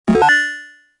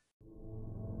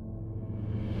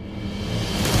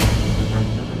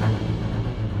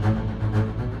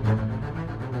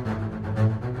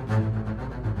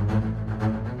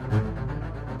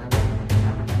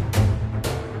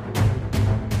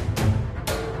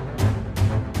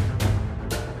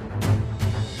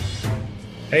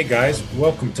Hey guys,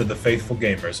 welcome to the Faithful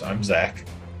Gamers. I'm Zach.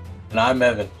 And I'm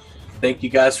Evan. Thank you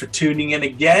guys for tuning in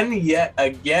again. Yet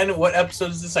again, what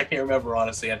episode is this? I can't remember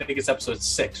honestly. I think it's episode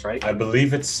 6, right? I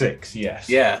believe it's 6, yes.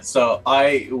 Yeah. So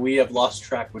we have lost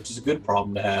track, which is a good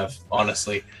problem to have,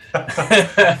 honestly.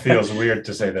 Feels weird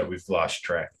to say that we've lost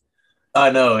track.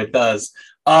 I know it does.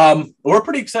 We're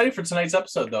pretty excited for tonight's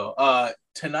episode, though.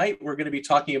 Tonight we're going to be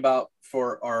talking about,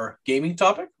 for our gaming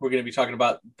topic, we're going to be talking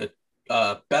about the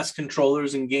best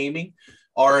controllers in gaming,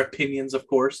 our opinions, of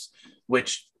course,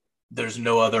 which there's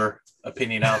no other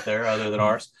opinion out there other than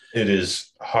ours. It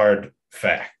is hard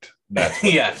fact. That's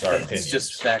what Yeah, our it's opinions.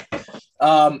 just fact.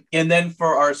 And then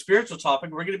for our spiritual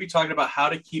topic, we're going to be talking about how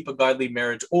to keep a godly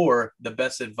marriage, or the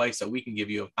best advice that we can give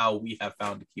you of how we have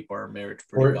found to keep our marriage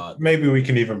pretty Or godly. maybe we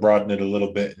can even broaden it a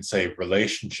little bit and say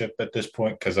relationship at this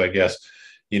point, because I guess,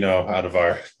 out of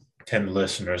our 10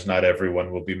 listeners, not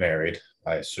everyone will be married,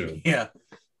 I assume. Yeah,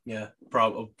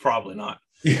 probably not.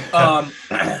 Yeah.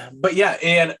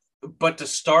 But to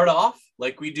start off,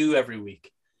 like we do every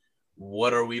week,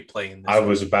 what are we playing I this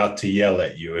was about to yell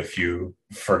at you if you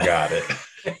forgot it.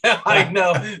 week? I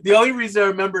know. The only reason I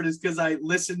remembered is because I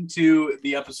listened to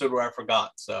the episode where I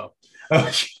forgot. So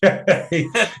Okay.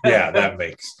 Yeah, that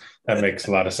makes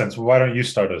a lot of sense. Well, why don't you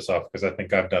start us off? Because I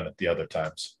think I've done it the other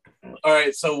times. all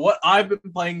right. So what I've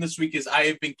been playing this week is I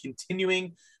have been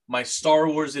continuing my Star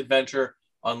Wars adventure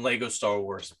on Lego Star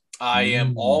Wars. I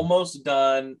am almost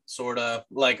done, sort of.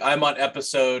 Like I'm on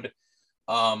episode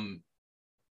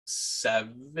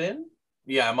 7.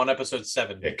 Yeah, I'm on episode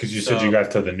 7. Yeah, because you said you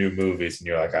got to the new movies and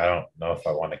you're like, I don't know if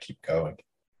I want to keep going.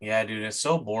 Yeah, dude, it's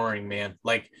so boring, man.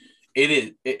 Like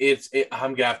I'm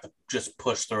gonna have to just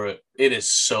push through it. It is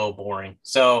so boring.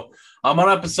 So I'm on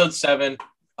episode 7.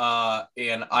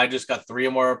 And I just got 3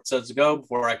 more episodes to go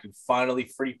before I can finally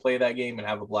free play that game and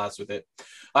have a blast with it.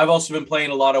 I've also been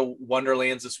playing a lot of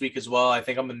Wonderlands this week as well. I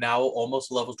think I'm now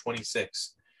almost level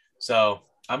 26. So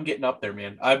I'm getting up there,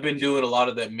 man. I've been doing a lot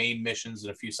of the main missions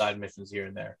and a few side missions here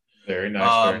and there. Very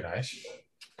nice, very nice.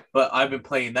 But I've been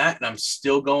playing that, and I'm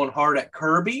still going hard at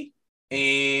Kirby.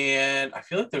 And I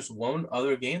feel like there's one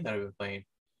other game that I've been playing,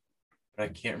 but I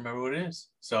can't remember what it is.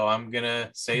 So I'm gonna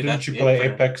say that. Didn't you play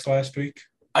Apex last week?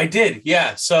 I did,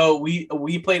 yeah. So we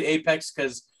played Apex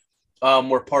because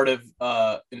we're part of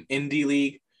an indie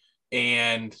league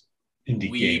and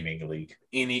gaming league.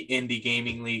 Indie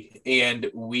gaming league,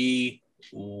 and we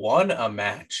won a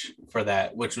match for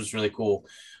that, which was really cool.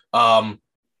 I'd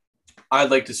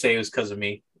like to say it was because of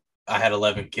me. I had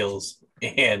 11 kills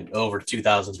and over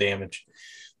 2,000 damage,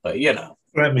 but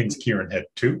that means Kieran had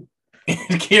 2.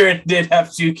 Kieran did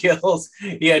have 2 kills.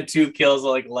 He had 2 kills,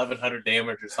 like 1,100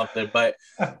 damage or something. But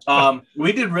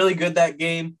we did really good that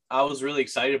game. I was really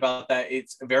excited about that.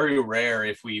 It's very rare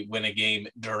if we win a game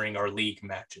during our league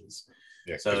matches.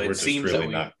 Yeah, so it seems really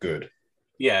not good.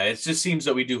 Yeah, it just seems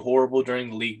that we do horrible during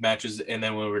the league matches, and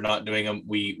then when we're not doing them,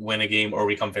 we win a game or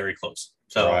we come very close.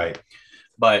 So, right.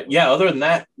 But yeah, other than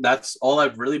that, that's all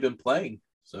I've really been playing.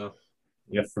 So,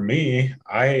 yeah, for me,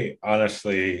 I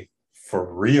honestly,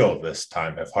 for real this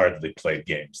time, have hardly played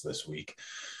games this week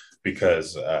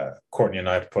because Courtney and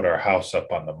I put our house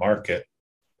up on the market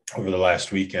over the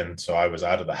last weekend. So I was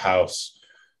out of the house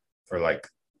for like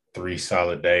 3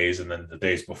 solid days. And then the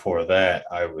days before that,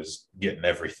 I was getting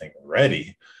everything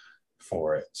ready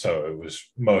for it. So it was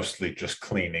mostly just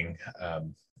cleaning.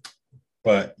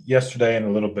 But yesterday and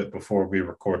a little bit before we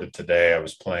recorded today, I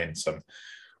was playing some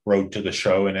Road to the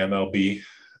Show in MLB.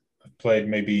 I played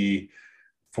maybe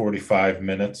 45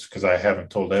 minutes because I haven't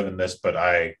told Evan this, but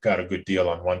I got a good deal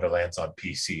on Wonderlands on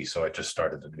PC. So I just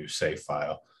started a new save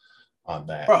file on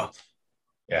that. Bro,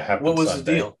 yeah, what was Sunday.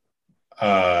 The deal?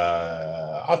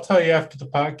 I'll tell you after the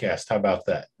podcast. How about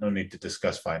that? No need to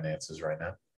discuss finances right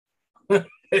now.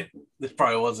 This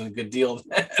probably wasn't a good deal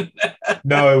then.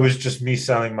 No, it was just me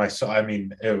selling my soul. I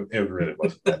mean, it really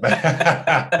wasn't that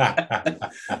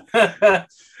bad.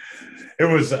 It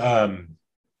was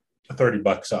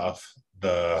 $30 off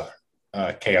the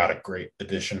Chaotic Great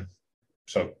Edition.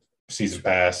 So season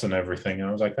pass and everything. And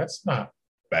I was like, that's not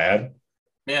bad.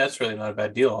 Yeah, that's really not a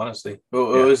bad deal, honestly.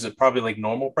 Was it probably like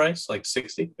normal price, like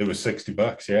 60? It was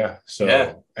 $60, yeah. So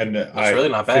yeah, and I really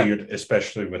not bad. Figured,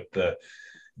 especially with the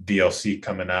DLC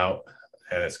coming out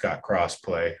and it's got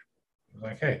crossplay. I was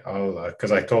like, hey, I'll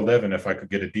because I told Evan if I could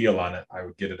get a deal on it, I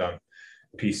would get it on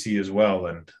PC as well,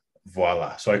 and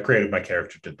voila. So I created my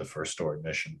character, did the first story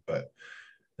mission, but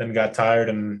then got tired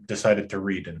and decided to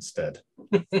read instead.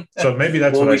 So maybe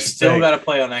that's what I should say. We still got to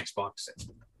play on Xbox.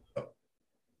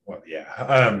 Well,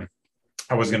 yeah.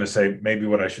 I was going to say maybe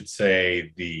what I should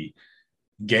say, the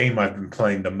game I've been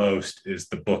playing the most is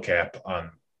the book app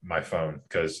on my phone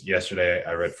because yesterday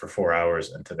I read for 4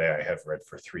 hours and today I have read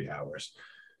for 3 hours.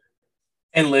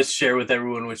 And let's share with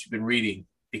everyone what you've been reading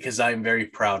because I'm very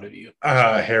proud of you.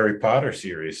 Harry Potter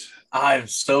series. I'm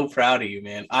so proud of you,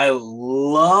 man. I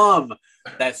love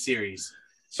that series.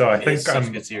 So I It is think such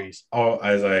a good series. Oh,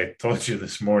 as I told you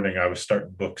this morning, I was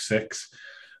starting book 6.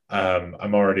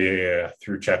 I'm already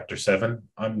through chapter 7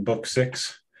 on book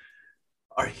 6.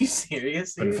 Are you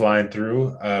serious, Been dude? flying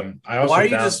through. I Why also are you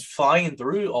down. just flying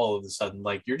through all of a sudden?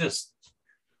 Like you're just.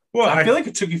 Well, I feel like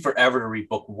it took you forever to read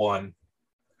book 1.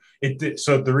 it did.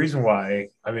 So the reason why,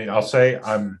 I mean, I'll say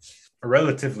I'm a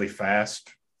relatively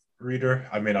fast reader.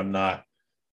 I mean, I'm not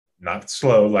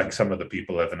slow like some of the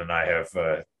people Evan and I have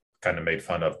kind of made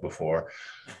fun of before,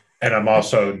 and I'm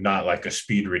also not like a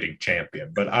speed reading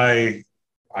champion. But I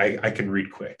can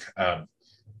read quick.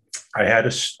 I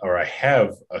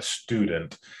have a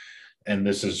student, and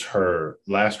this is her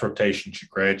last rotation. She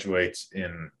graduates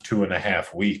in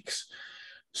 2.5 weeks.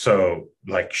 So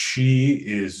like she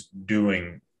is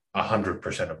doing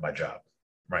 100% of my job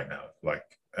right now. Like,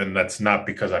 and that's not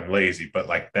because I'm lazy, but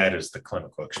like that is the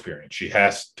clinical experience. She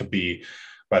has to be,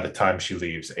 by the time she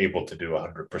leaves, able to do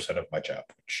 100% of my job,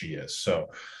 which she is. So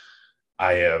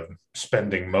I am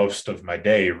spending most of my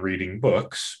day reading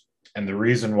books. And the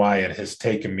reason why it has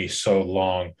taken me so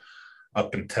long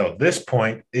up until this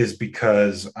point is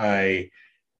because I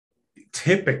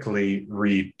typically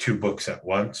read 2 books at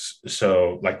once.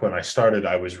 So, like when I started,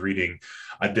 I was reading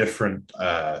a different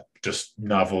just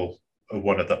novel,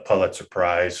 one of the Pulitzer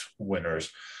Prize winners.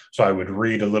 So I would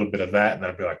read a little bit of that, and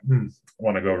then I'd be like, I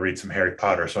want to go read some Harry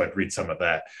Potter. So I'd read some of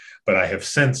that. But I have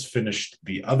since finished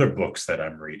the other books that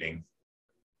I'm reading.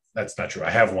 That's not true.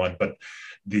 I have one, but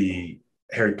the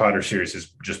Harry Potter series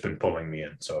has just been pulling me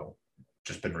in. So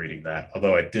just been reading that.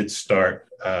 Although I did start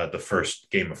the first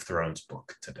Game of Thrones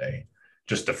book today,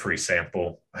 just a free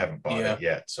sample. I haven't bought it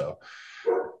yet. So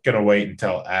gonna wait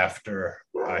until after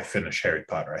I finish Harry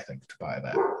Potter, I think, to buy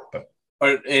that. But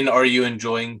are you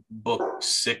enjoying book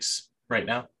 6 right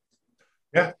now?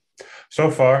 yeah, so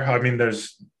far, I mean,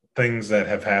 there's things that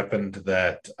have happened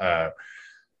that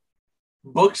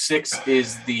book 6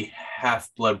 is the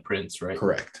Half-Blood Prince, right?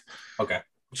 correct. Okay.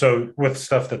 So with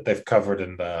stuff that they've covered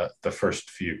in the first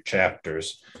few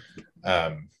chapters,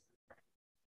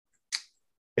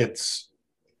 it's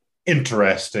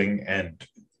interesting, and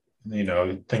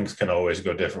things can always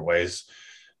go different ways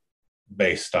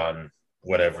based on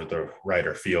whatever the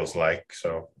writer feels like.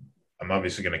 So I'm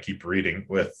obviously going to keep reading.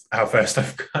 With how fast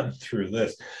I've gotten through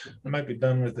this, I might be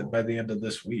done with it by the end of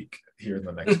this week here in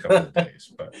the next couple of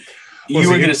days. But you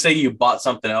were going to say you bought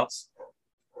something else?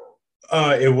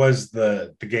 It was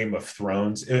the Game of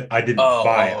Thrones. I didn't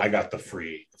buy it. I got the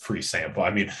free sample.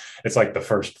 I mean, it's like the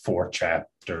first 4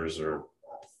 chapters or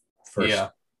first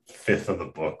fifth of the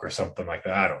book or something like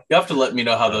that. I don't. You have to let me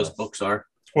know how those books are.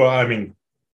 Well, I mean,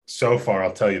 so far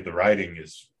I'll tell you the writing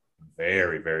is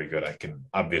very, very good. I can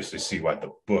obviously see why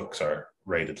the books are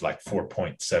rated like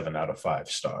 4.7 out of 5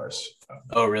 stars.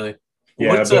 Oh, really?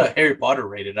 Yeah. What's Harry Potter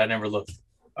rated? I never looked.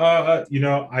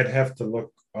 I'd have to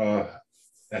look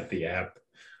at the app,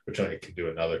 which I can do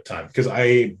another time, because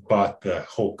I bought the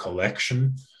whole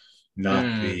collection,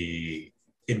 not the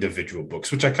individual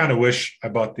books, which I kind of wish I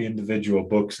bought the individual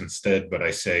books instead, but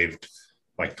I saved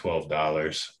like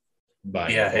 $12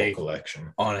 buying the whole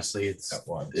collection. Honestly, it's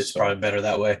probably better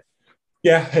that way.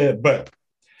 Yeah, but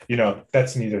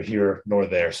that's neither here nor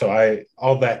there. So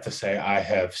all that to say, I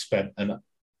have spent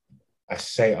I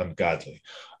say ungodly,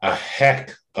 a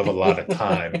heck of a lot of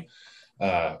time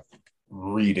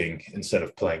reading instead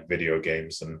of playing video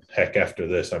games. And heck, after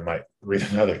this, I might read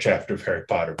another chapter of Harry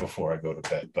Potter before I go to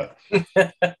bed. But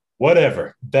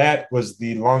whatever. That was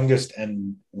the longest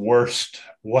and worst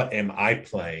What Am I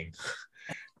Playing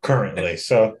currently.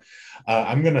 So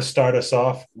I'm going to start us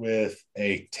off with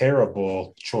a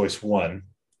terrible choice 1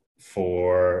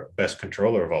 for best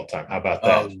controller of all time. How about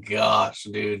that? Oh, gosh,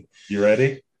 dude. You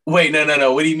ready? Wait,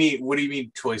 no. What do you mean? What do you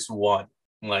mean choice 1?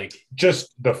 Like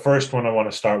just the first one I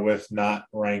want to start with, not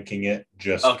ranking it.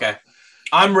 Just okay.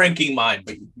 I'm ranking mine,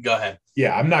 but go ahead.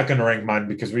 Yeah, I'm not going to rank mine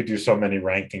because we do so many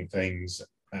ranking things.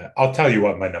 I'll tell you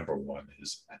what my number 1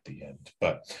 is at the end,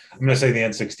 but I'm going to say the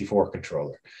N64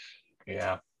 controller.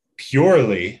 Yeah.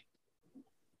 Purely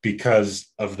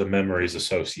because of the memories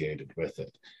associated with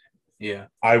it. Yeah.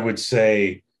 I would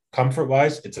say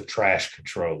comfort-wise, it's a trash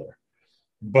controller.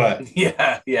 But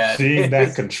yeah, seeing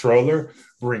that controller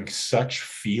bring such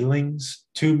feelings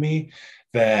to me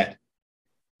that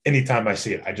anytime I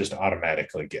see it, I just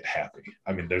automatically get happy.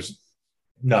 I mean, there's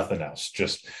nothing else,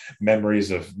 just memories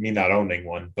of me not owning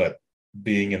one, but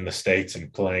being in the States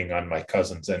and playing on my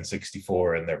cousin's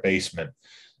N64 in their basement,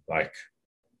 like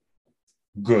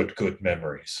good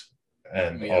memories.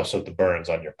 And also the burns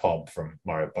on your palm from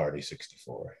Mario Party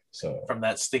 64. So from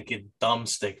that stinking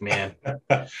thumbstick, man.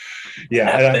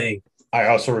 Yeah. I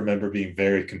also remember being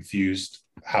very confused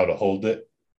how to hold it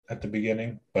at the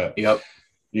beginning. But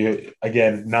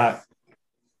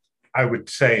I would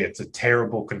say it's a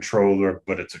terrible controller,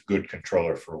 but it's a good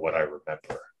controller for what I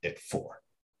remember it for.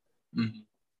 Mm-hmm.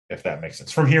 If that makes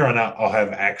sense. From here on out, I'll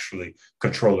have actually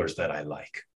controllers that I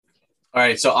like. All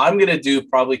right. So I'm going to do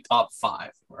probably top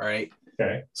 5. All right.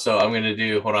 Okay. So I'm going to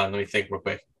do, hold on, let me think real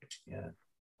quick. Yeah.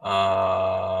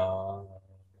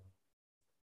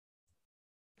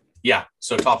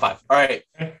 So top 5. All right.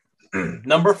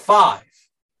 Number 5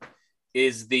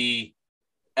 is the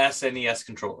SNES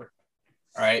controller.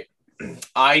 All right.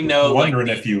 I know. I'm wondering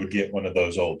if you would get one of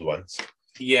those old ones.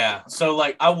 Yeah. So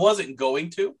like I wasn't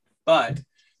going to, but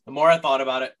the more I thought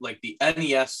about it, like the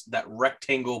NES, that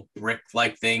rectangle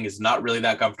brick-like thing is not really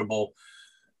that comfortable.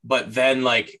 But then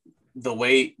like the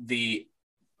way the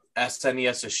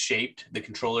SNES is shaped, the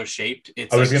controller shaped.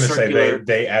 I was going to say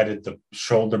they added the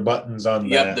shoulder buttons on that.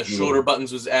 Yep, the shoulder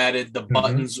buttons was added. The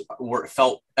buttons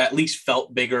felt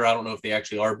bigger. I don't know if they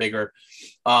actually are bigger.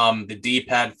 The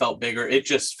D-pad felt bigger. It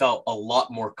just felt a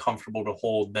lot more comfortable to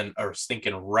hold than a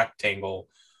stinking rectangle,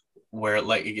 where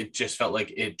like it just felt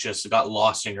like it just got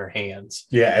lost in your hands.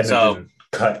 Yeah, and so, it didn't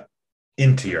cut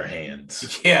into your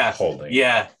hands. Yeah, holding.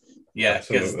 Yeah,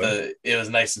 because it was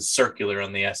nice and circular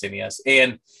on the SNES.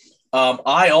 And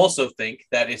I also think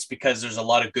that it's because there's a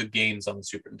lot of good games on the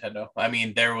Super Nintendo. I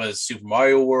mean, there was Super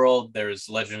Mario World, there's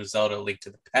Legend of Zelda: Link to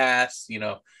the Past. You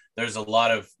know, there's a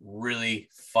lot of really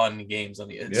fun games on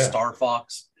the Star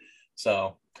Fox.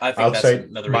 So I think that's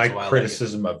another reason why my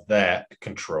criticism of that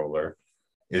controller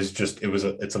is just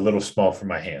it's a little small for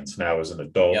my hands now as an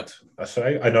adult.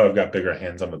 So I know I've got bigger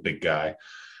hands. I'm a big guy.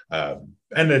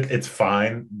 And it's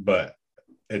fine, but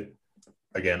I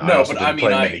also didn't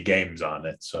play many games on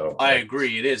it. So I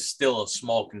agree. It is still a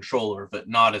small controller, but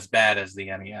not as bad as the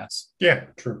NES. Yeah,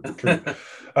 true.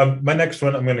 My next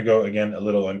one, I'm going to go again, a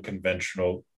little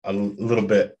unconventional, a little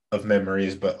bit of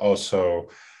memories, but also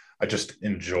I just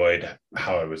enjoyed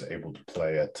how I was able to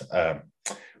play it.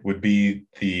 Would be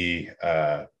the,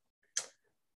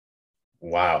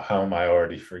 wow, how am I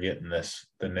already forgetting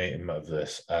the name of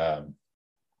this?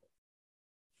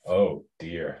 Oh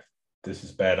dear, this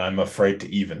is bad. I'm afraid to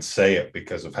even say it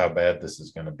because of how bad this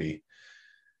is going to be.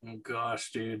 Oh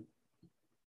gosh, dude.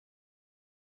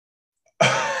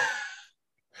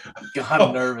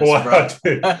 I'm nervous, bro.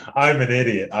 Dude, I'm an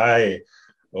idiot. I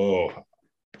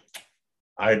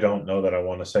don't know that I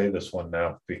want to say this one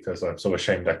now because I'm so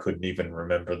ashamed I couldn't even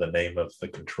remember the name of the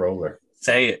controller.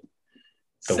 Say it.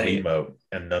 The Wiimote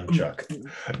and Nunchuck.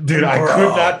 Dude, I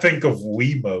could not think of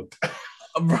Wiimote.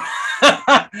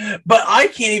 But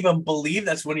I can't even believe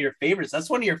that's one of your favorites. That's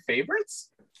one of your favorites?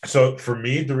 So for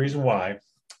me, the reason why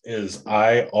is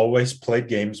I always played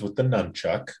games with the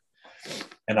Nunchuck,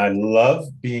 and I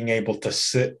love being able to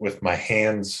sit with my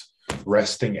hands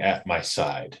resting at my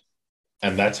side.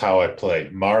 And that's how I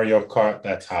played. Mario Kart,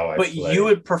 that's how I played. But you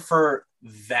would prefer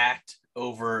that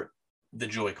over the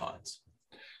Joy-Cons?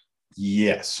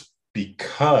 Yes,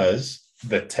 because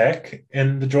the tech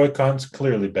in the Joy-Cons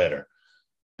clearly better.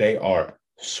 They are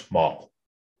small.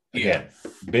 Again,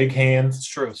 big hands, it's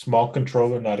true. Small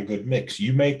controller, not a good mix.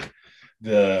 You make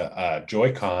the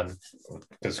Joy-Con,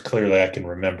 because clearly I can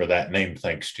remember that name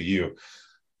thanks to you,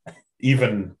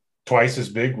 even twice as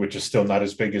big, which is still not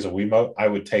as big as a Wiimote. I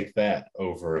would take that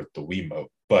over the Wiimote,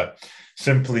 but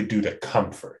simply due to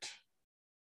comfort,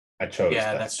 I chose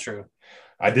that. Yeah, that's true.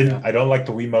 I don't like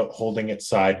the Wiimote holding it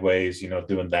sideways,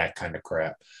 doing that kind of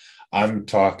crap. I'm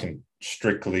talking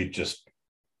strictly just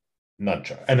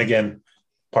Nunchuck. And again,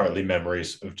 partly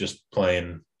memories of just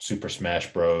playing Super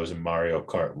Smash Bros. And Mario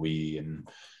Kart Wii and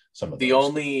some of those. The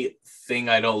only thing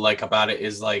I don't like about it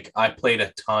is like I played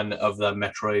a ton of the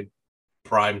Metroid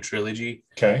Prime trilogy.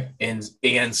 Okay.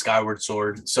 And Skyward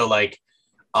Sword. So like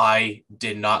I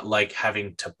did not like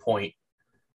having to point.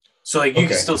 So like you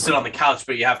can still sit on the couch,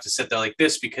 but you have to sit there like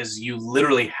this because you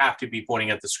literally have to be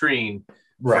pointing at the screen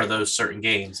for those certain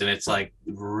games. And it's like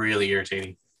really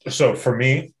irritating. So for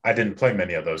me, I didn't play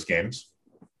many of those games.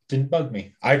 Didn't bug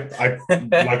me. I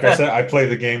like I said, I play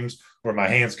the games where my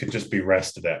hands could just be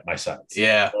rested at my sides.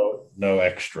 Yeah. No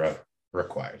extra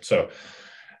required. So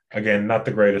again, not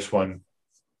the greatest one.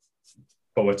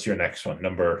 But what's your next one?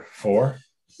 Number 4?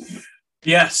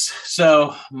 Yes.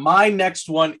 So my next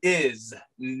one is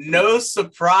no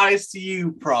surprise to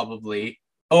you, probably.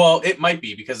 Oh, well, it might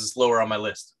be because it's lower on my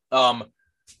list.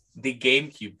 the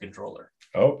GameCube controller.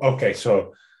 Oh, okay.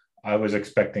 So I was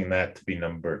expecting that to be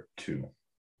number 2.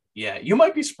 Yeah, you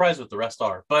might be surprised what the rest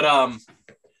are, but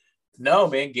no,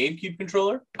 man, GameCube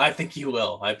controller. I think you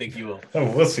will. I think you will. Oh,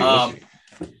 we'll see. We'll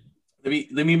see.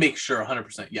 Let me make sure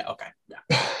 100%. Yeah, okay. Yeah.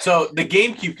 So the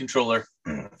GameCube controller,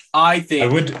 I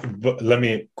think let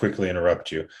me quickly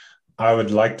interrupt you. I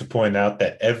would like to point out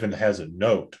that Evan has a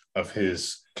note of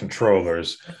his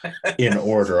controllers in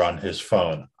order on his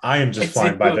phone. I am just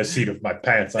flying by the seat of my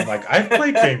pants. I'm like, I've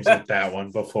played games with that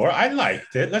one before. I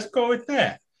liked it. Let's go with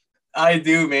that. I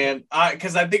do, man.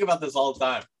 Because I think about this all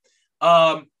the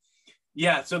time.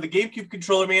 Yeah, so the GameCube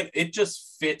controller, man, it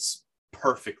just fits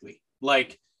perfectly.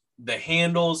 Like the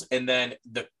handles and then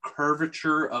the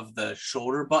curvature of the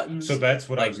shoulder buttons. So that's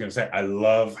what I was going to say. I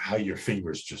love how your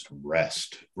fingers just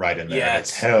rest right in there. Yes. And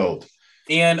it's held.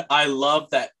 And I love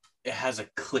that it has a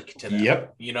click to them.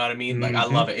 Yep. You know what I mean? Like, I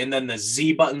love it. And then the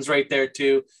Z button's right there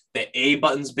too. The A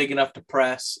button's big enough to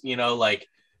press, like,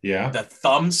 yeah. The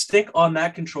thumbstick on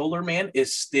that controller, man,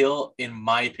 is still, in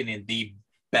my opinion, the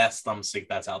best thumbstick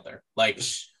that's out there. Like,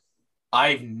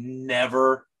 I've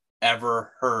never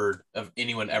ever heard of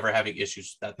anyone ever having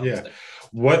issues with that thumbstick. Yeah.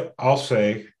 What I'll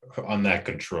say on that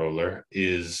controller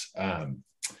is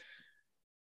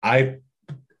I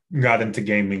got into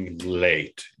gaming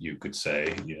late, you could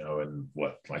say, in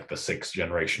like the 6th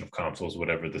generation of consoles,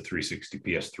 whatever the 360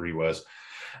 PS3 was.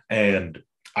 And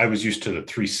I was used to the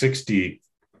 360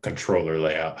 controller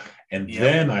layout. And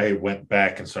then I went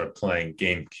back and started playing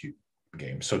GameCube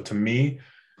games. So to me,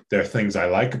 there are things I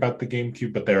like about the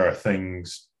GameCube, but there are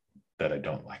things that I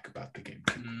don't like about the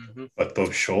GameCube. Mm-hmm. But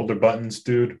those shoulder buttons,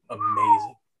 dude.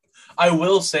 Amazing. I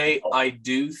will say, I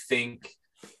do think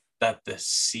that the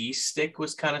C stick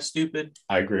was kind of stupid.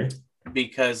 I agree.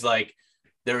 Because, like,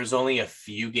 there was only a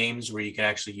few games where you can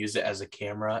actually use it as a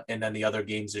camera, and then the other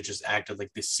games that just acted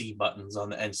like the C buttons on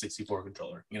the N64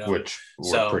 controller, Which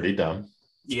were pretty dumb.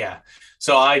 Yeah.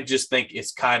 So I just think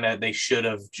it's they should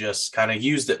have just kind of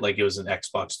used it like it was an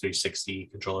Xbox 360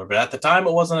 controller. But at the time,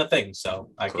 it wasn't a thing,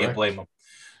 so I can't blame them.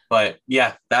 But,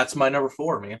 yeah, that's my number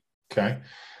 4, man. Okay.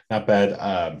 Not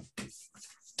bad.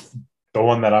 The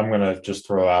one that I'm going to just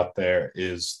throw out there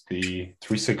is the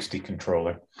 360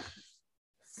 controller.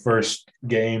 First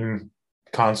game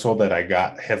console that I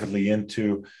got heavily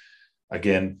into.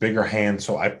 Again, bigger hand,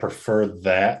 so I prefer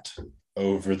that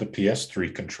over the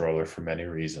PS3 controller for many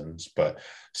reasons. But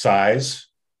size,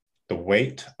 the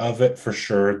weight of it for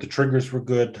sure. The triggers were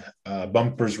good.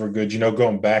 Bumpers were good.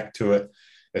 Going back to it,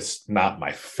 it's not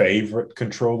my favorite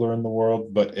controller in the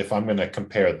world. But if I'm going to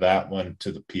compare that one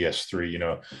to the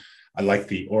PS3, I like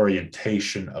the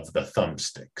orientation of the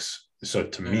thumbsticks. So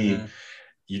to me,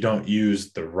 you don't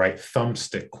use the right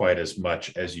thumbstick quite as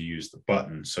much as you use the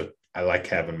button. So I like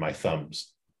having my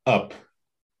thumbs up.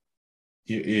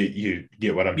 You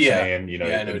get what I'm saying?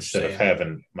 Instead of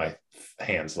having my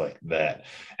hands like that.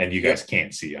 And you guys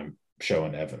can't see, I'm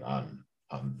showing Evan on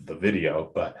the video.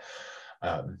 But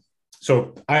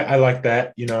so I like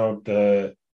that,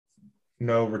 the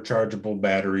no rechargeable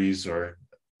batteries or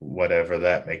whatever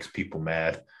that makes people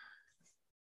mad.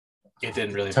 It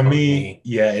didn't really to me.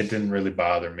 Yeah, it didn't really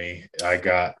bother me. I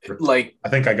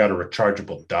think I got a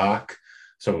rechargeable dock,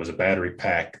 so it was a battery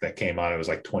pack that came on. It was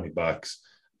like $20.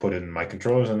 Put it in my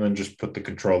controllers and then just put the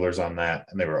controllers on that,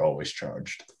 and they were always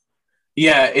charged.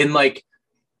 Yeah, and like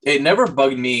it never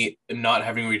bugged me not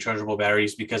having rechargeable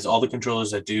batteries because all the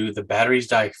controllers that do, the batteries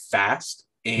die fast,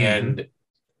 and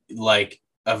like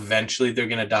eventually they're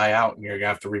gonna die out and you're gonna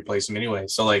have to replace them anyway.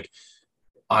 So like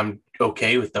I'm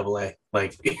okay with AA.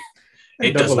 Like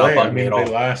it does not bug me at all.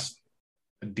 They last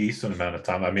a decent amount of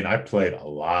time. I mean, I played a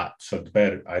lot, so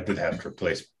I did have to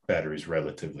replace batteries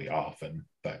relatively often.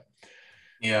 But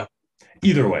yeah,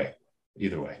 either way,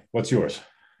 what's yours?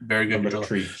 Very good. Number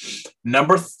 3.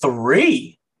 Number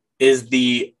 3 is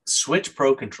the Switch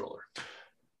Pro controller.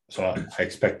 So I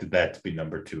expected that to be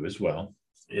number 2 as well.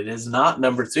 It is not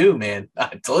number 2, man.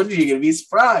 I told you you're gonna be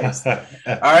surprised. All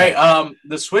right.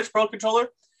 The Switch Pro controller,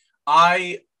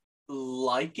 I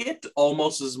like it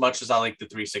almost as much as I like the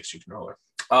 360 controller.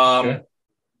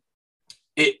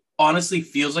 It honestly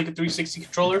feels like a 360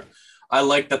 controller. I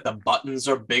like that the buttons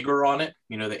are bigger on it.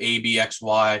 The A, B, X,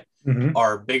 Y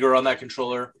are bigger on that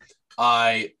controller.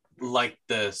 I like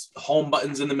the home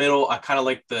buttons in the middle. I kind of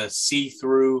like the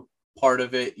see-through part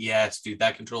of it. Yes, dude,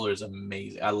 that controller is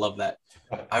amazing. I love that.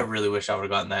 I really wish I would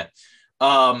have gotten that.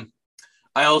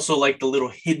 I also like the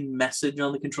little hidden message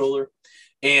on the controller.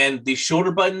 And the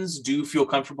shoulder buttons do feel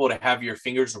comfortable to have your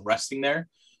fingers resting there.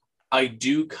 I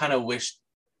do kind of wish,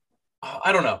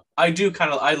 I don't know.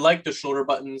 I like the shoulder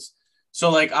buttons So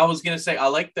like I was gonna say, I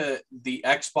like the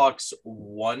Xbox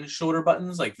One shoulder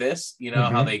buttons like this. You know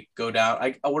how Mm-hmm. they go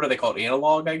down. What are they called?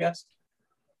 Analog, I guess.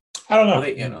 I don't Are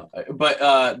they, know.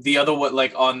 but the other one,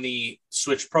 like on the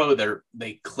Switch Pro,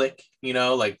 they click,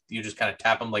 like you just kind of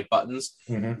tap them like buttons.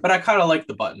 Mm-hmm. But I kind of like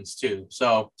the buttons too.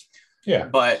 So, Yeah,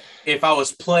 but if I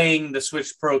was playing the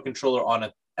Switch Pro controller on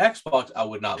an Xbox, I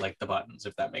would not like the buttons,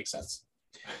 if that makes sense.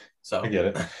 I So, get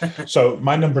it. So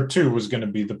my number two was going to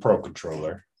be the Pro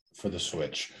controller for the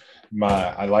Switch.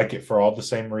 I like it for all the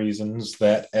same reasons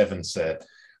that Evan said.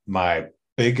 My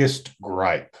biggest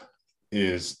gripe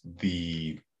is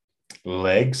the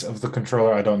legs of the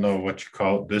controller. I don't know what you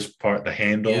call it. This part, the yeah,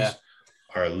 handles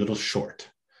are a little short.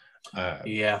 Uh,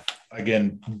 yeah.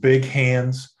 Again, big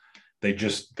hands.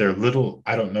 They're little.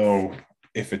 I don't know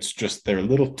if it's just they're a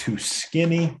little too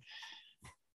skinny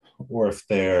or if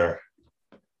they're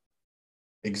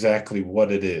exactly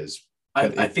what it is.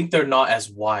 But I think they're not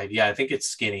as wide. Yeah, I think it's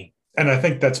skinny. and I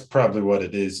think that's probably what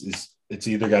it is it's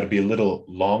either got to be a little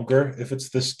longer if it's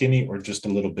this skinny or just a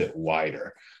little bit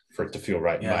wider for it to feel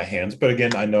right in my Yeah. hands. But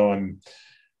again, I know I'm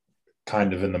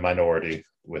kind of in the minority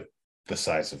with the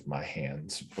size of my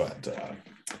hands, but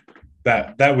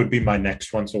that would be my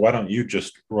next one. So why don't you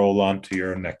just roll on to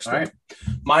your next All one? right.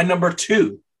 My number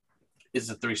two is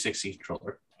the 360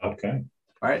 controller. Okay.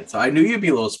 All right. So I knew you'd be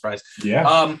a little surprised.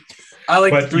 Yeah. I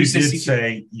like the But you did 360.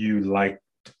 say you liked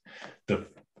the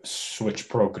Switch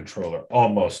Pro controller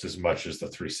almost as much as the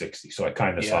 360. So I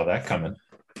kind of saw that coming.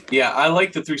 Yeah, I like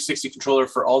the 360 controller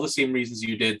for all the same reasons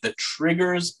you did. The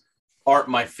triggers aren't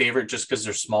my favorite just because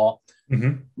they're small.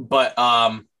 Mm-hmm. But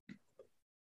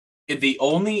the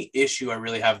only issue I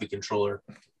really have with the controller,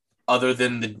 other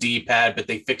than the D-pad, but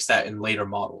they fixed that in later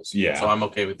models. Yeah. So I'm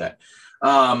okay with that.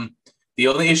 The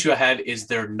only issue I had is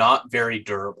they're not very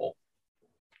durable.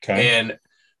 Okay. And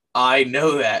I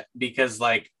know that because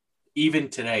like even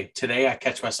today I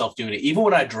catch myself doing it. Even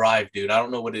when I drive, dude, I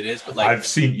don't know what it is, but like I've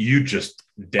seen you just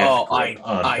death grip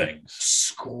on I things.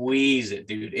 squeeze it,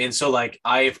 dude. And so like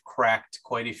I've cracked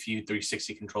quite a few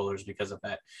 360 controllers because of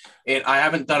that. And I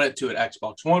haven't done it to an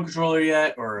Xbox One controller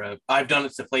yet, or I've done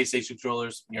it to PlayStation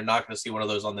controllers. You're not going to see one of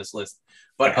those on this list.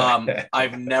 But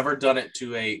I've never done it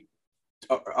to any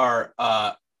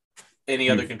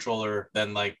other controller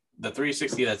than like the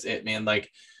 360. That's it, man. Like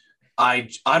I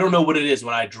don't know what it is.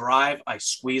 When I drive, I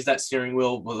squeeze that steering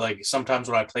wheel. But like sometimes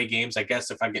when I play games, I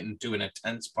guess if I get into an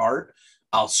intense part,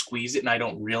 I'll squeeze it and I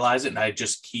don't realize it, and I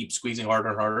just keep squeezing harder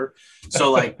and harder.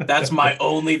 So like that's my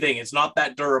only thing. It's not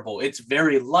that durable. It's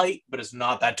very light, but it's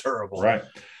not that durable. Right.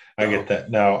 I get that.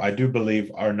 Now I do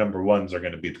believe our number ones are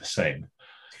going to be the same.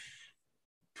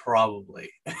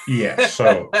 Probably. Yeah.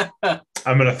 So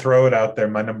I'm going to throw it out there.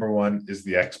 My number one is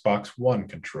the Xbox One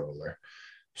controller,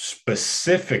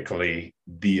 specifically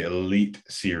the Elite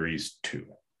Series 2.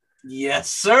 Yes,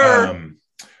 sir.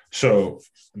 So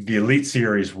the Elite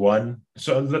Series 1.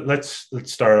 So let's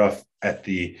start off at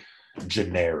the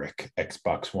generic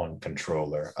Xbox One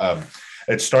controller.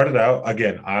 It started out,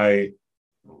 again, I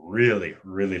really,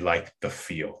 really like the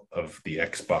feel of the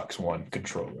Xbox One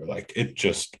controller. Like it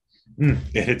just,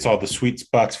 it hits all the sweet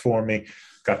spots for me.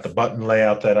 Got the button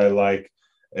layout that I like.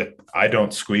 I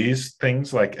don't squeeze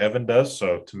things like Evan does,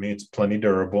 so to me it's plenty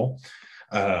durable.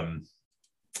 I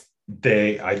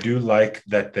do like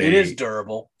that it is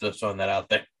durable. Just throwing that out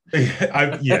there.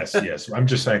 Yes. I'm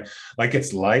just saying, like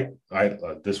it's light.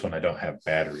 This one I don't have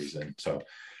batteries in, so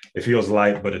it feels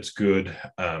light, but it's good.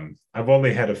 I've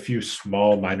only had a few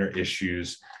small minor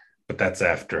issues, but that's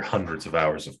after hundreds of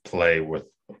hours of play with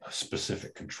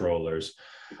specific controllers.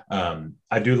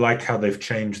 I do like how they've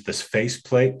changed this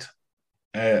faceplate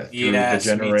through the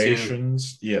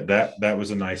generations. Yeah, that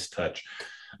was a nice touch.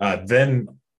 Then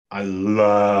I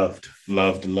loved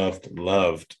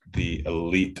the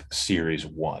Elite Series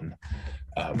 1.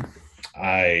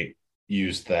 I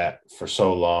used that for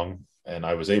so long, and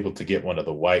I was able to get one of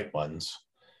the white ones,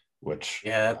 which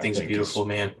that thing's beautiful,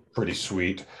 man. Pretty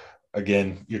sweet.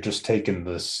 Again, you're just taking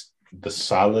the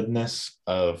solidness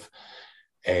of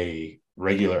a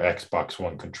regular Xbox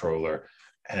One controller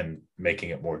and making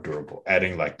it more durable,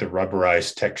 adding like the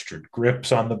rubberized textured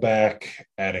grips on the back,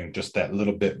 adding just that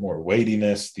little bit more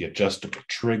weightiness, the adjustable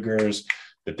triggers,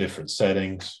 the different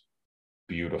settings.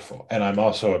 Beautiful. And I'm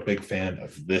also a big fan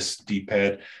of this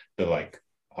D-pad, the like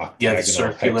octagonal, the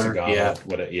circular,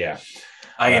 hexagonal,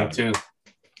 I am too.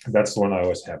 That's the one I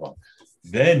always have on.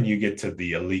 Then you get to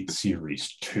the Elite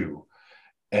Series 2.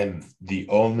 And the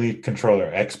only controller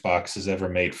Xbox has ever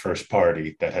made first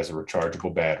party that has a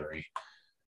rechargeable battery.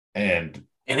 And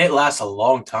And it lasts a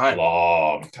long time.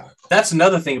 Long time. That's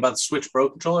another thing about the Switch Pro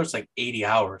controller. It's like 80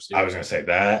 hours. Dude. I was going to say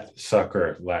that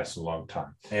sucker lasts a long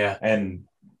time. Yeah. And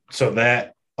so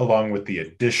that, along with the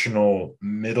additional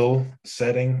middle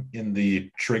setting in the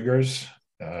triggers,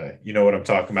 you know what I'm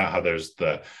talking about? How there's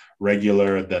the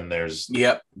regular, then there's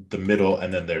the middle,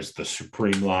 and then there's the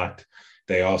Supreme Lock.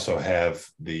 They also have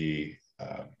the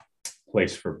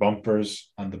place for bumpers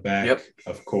on the back,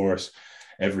 of course.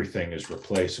 Everything is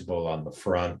replaceable on the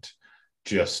front.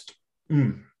 Just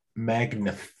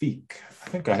magnifique. I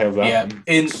think I have that. Yeah,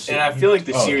 and I feel like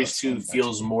the Series 2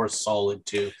 feels more solid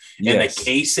too. Yes. And the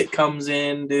case it comes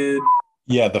in, dude.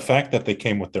 Yeah, the fact that they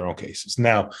came with their own cases.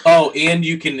 Now, and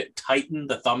you can tighten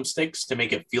the thumbsticks to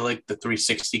make it feel like the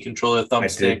 360 controller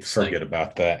thumbsticks. I did forget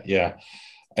about that. Yeah.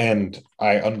 And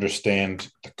I understand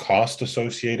the cost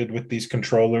associated with these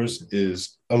controllers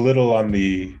is a little on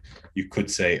the, you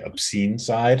could say, obscene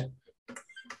side.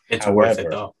 It's worth it,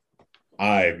 though.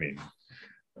 I mean,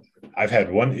 I've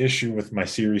had one issue with my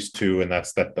Series 2, and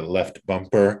that's that the left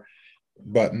bumper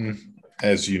button,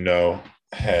 as you know,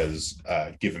 has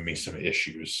given me some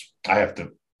issues. I have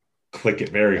to click it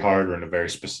very hard or in a very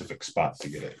specific spot to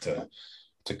get it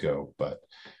to go. But,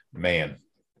 man,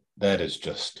 that is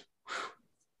just...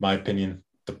 my opinion,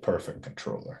 the perfect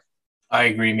controller. I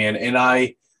agree, man. And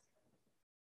I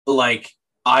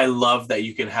love that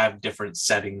you can have different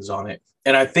settings on it.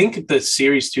 And I think the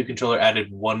Series 2 controller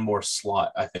added one more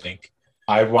slot, I think.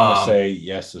 I want to say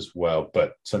yes as well,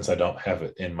 but since I don't have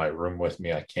it in my room with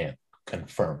me, I can't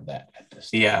confirm that at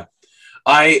this time. Yeah.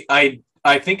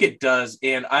 I think it does.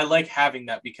 And I like having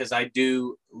that because I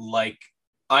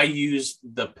use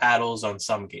the paddles on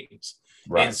some games.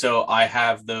 Right. And so I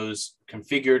have those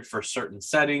configured for certain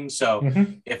settings. So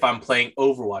if I'm playing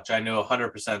Overwatch, I know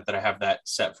 100% that I have that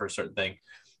set for a certain thing.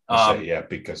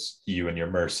 Because you and your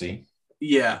Mercy.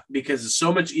 Yeah, because it's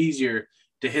so much easier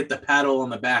to hit the paddle on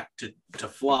the back to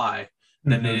fly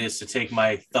than it is to take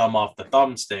my thumb off the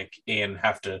thumbstick and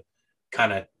have to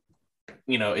kind of,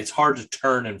 it's hard to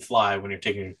turn and fly when you're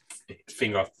taking your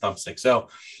finger off the thumbstick. So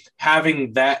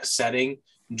having that setting,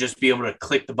 just be able to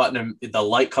click the button and the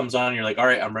light comes on and you're like, all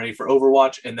right, I'm ready for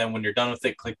Overwatch. And then when you're done with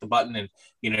it, click the button and,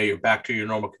 you're back to your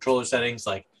normal controller settings.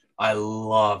 Like, I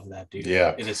love that, dude.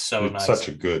 Yeah. It is so nice. Such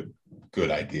a good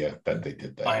idea that they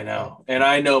did that. I know. And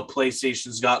I know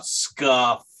PlayStation's got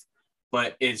scuff,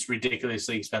 but it's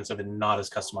ridiculously expensive and not as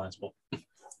customizable.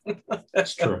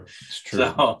 It's true.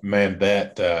 So, man,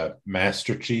 that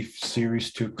Master Chief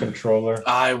Series 2 controller.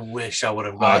 I wish I would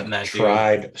have gotten that. I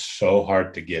tried so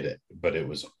hard to get it, but it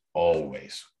was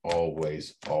always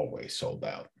sold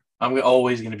out. I'm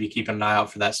always going to be keeping an eye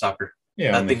out for that sucker.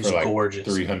 Yeah, that thing's like gorgeous.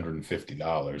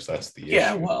 $350. That's the issue.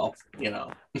 Yeah, well,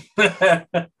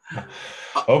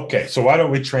 Okay, so why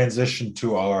don't we transition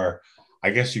to our,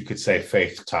 I guess you could say,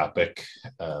 faith topic.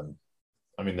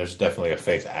 There's definitely a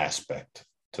faith aspect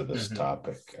to this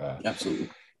topic. Absolutely.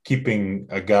 Keeping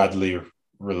a godly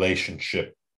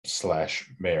relationship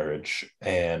 / marriage.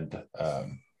 And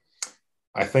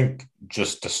I think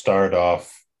just to start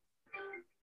off,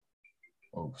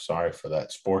 oh, sorry for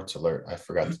that sports alert. I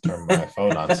forgot to turn my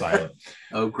phone on silent.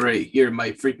 Oh, great. You're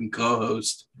my freaking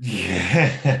co-host.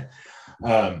 Yeah.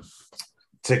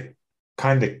 To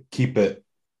kind of keep it,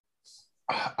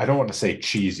 I don't want to say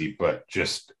cheesy, but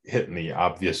just hitting the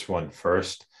obvious one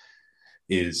first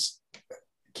is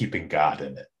keeping God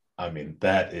in it.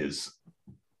 That is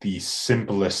the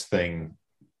simplest thing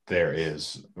there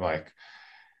is. Like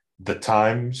the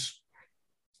times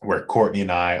where Courtney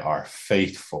and I are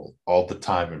faithful all the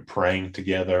time and praying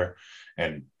together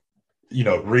and,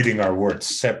 reading our words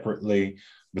separately,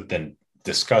 but then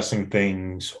discussing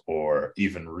things or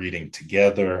even reading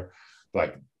together,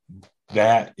 like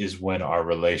that is when our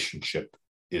relationship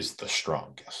is the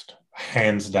strongest,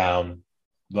 hands down.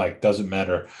 Like, doesn't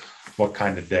matter what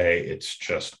kind of day, it's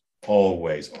just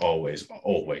always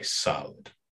solid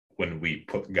when we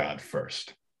put God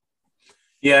first.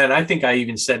 Yeah, and I think I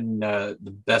even said in the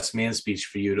best man speech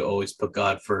for you to always put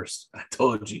God first. I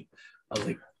told you. I was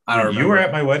like, I don't remember. You were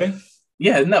at my wedding?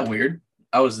 Yeah, isn't that weird?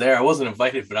 I was there. I wasn't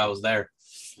invited, but I was there.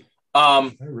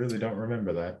 I really don't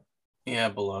remember that. Yeah,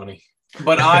 baloney.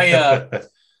 But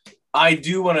I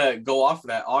do want to go off of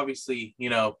that. Obviously,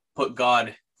 put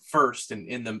God first and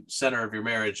in the center of your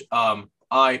marriage.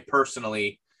 I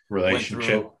personally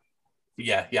relationship.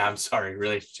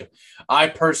 Relationship. I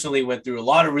personally went through a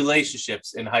lot of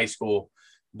relationships in high school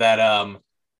that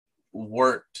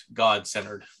weren't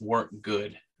God-centered, weren't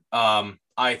good.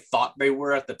 I thought they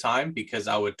were at the time because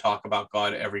I would talk about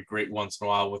God every great once in a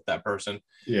while with that person.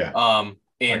 Yeah.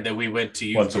 and Like then we went to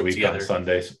youth once a group week on together.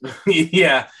 Sundays.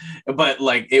 Yeah, but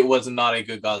like it was not a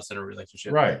good God center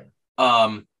relationship. Right.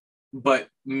 But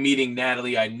meeting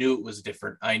Natalie, I knew it was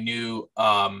different. I knew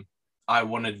I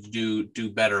wanted to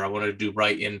do better. I wanted to do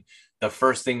right. And the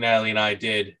first thing Natalie and I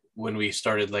did when we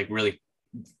started like really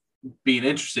being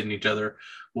interested in each other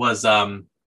was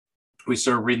we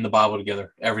started reading the Bible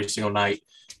together every single night.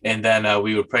 And then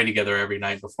we would pray together every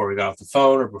night before we got off the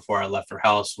phone or before I left her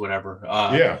house, whatever.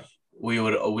 Yeah. We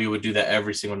would do that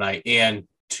every single night. And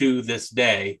to this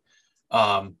day,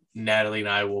 Natalie and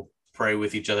I will pray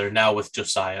with each other now with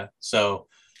Josiah. So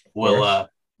we'll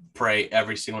pray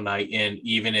every single night. And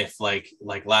even if like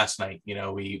last night, you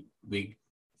know, we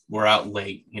were out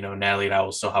late, you know, Natalie and I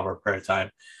will still have our prayer time.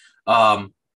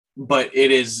 But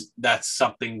that's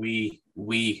something we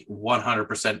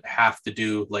 100% have to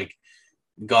do. Like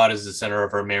God is the center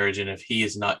of our marriage. And if he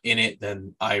is not in it,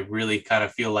 then I really kind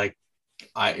of feel like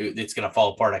it's going to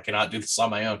fall apart. I cannot do this on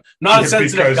my own. Not a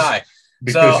sensitive guy.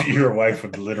 Because your wife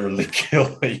would literally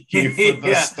kill you for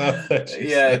the stuff that she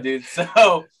said. Dude.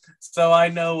 So I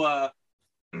know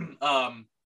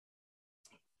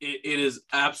it is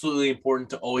absolutely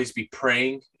important to always be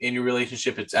praying in your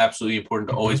relationship. It's absolutely important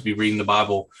to always be reading the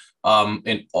Bible,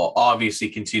 and obviously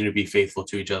continue to be faithful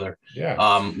to each other.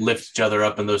 Yeah. Lift each other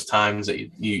up in those times that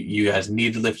you guys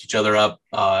need to lift each other up.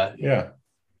 Yeah.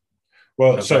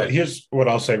 Well, so here's what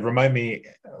I'll say. Remind me,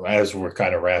 as we're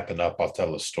kind of wrapping up, I'll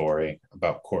tell a story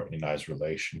about Courtney and I's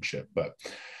relationship. But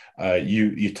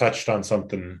you touched on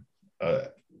something,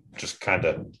 just kind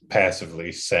of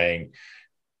passively saying,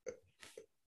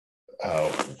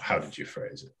 how did you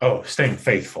phrase it? Oh, staying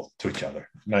faithful to each other.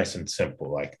 Nice and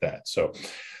simple like that. So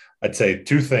I'd say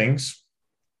two things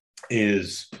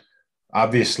is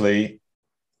obviously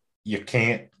you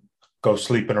can't go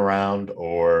sleeping around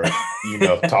or, you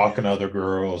know, talking to other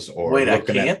girls or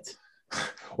looking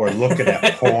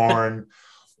at porn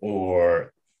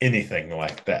or anything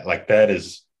like that. Like that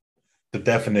is the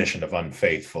definition of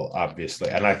unfaithful, obviously.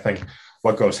 And I think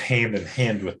what goes hand in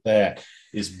hand with that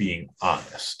is being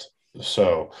honest.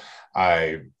 So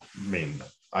I mean,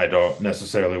 I don't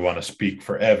necessarily want to speak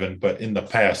for Evan, but in the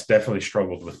past definitely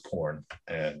struggled with porn.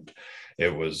 And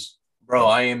it was... Bro,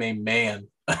 I am a man.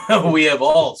 We have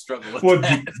all struggled with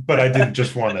that. But I didn't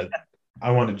just want to...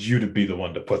 I wanted you to be the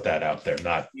one to put that out there,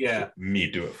 not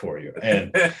me do it for you.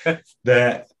 And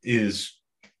that is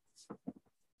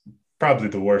probably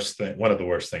the worst thing. One of the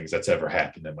worst things that's ever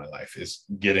happened in my life is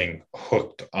getting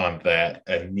hooked on that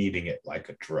and needing it like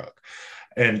a drug.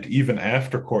 And even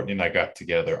after Courtney and I got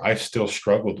together, I still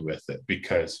struggled with it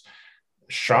because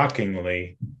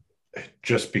shockingly,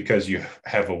 just because you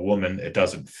have a woman, it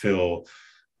doesn't fill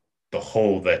the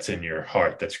hole that's in your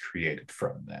heart that's created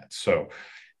from that. So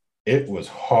it was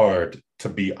hard to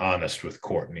be honest with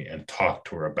Courtney and talk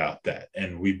to her about that.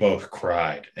 And we both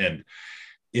cried and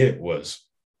it was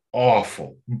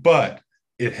awful, but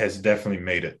it has definitely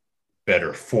made it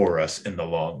better for us in the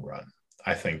long run.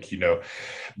 I think, you know,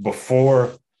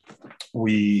 before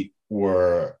we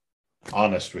were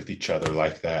honest with each other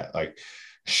like that, like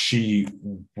she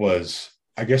was,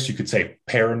 I guess you could say,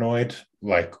 paranoid,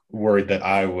 like worried that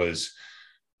I was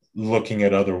looking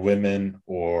at other women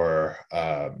or,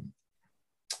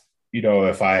 you know,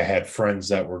 if I had friends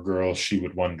that were girls, she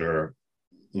would wonder,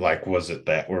 like, was it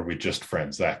that, were we just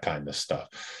friends, that kind of stuff.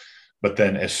 But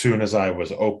then as soon as I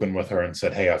was open with her and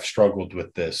said, hey, I've struggled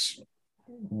with this,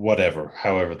 whatever,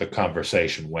 however the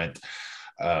conversation went,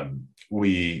 and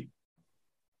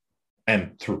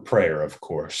through prayer, of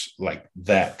course, like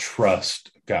that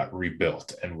trust got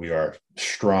rebuilt and we are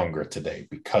stronger today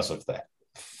because of that,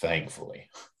 thankfully.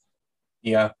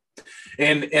 Yeah.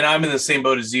 And I'm in the same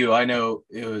boat as you. I know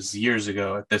it was years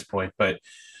ago at this point, but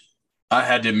I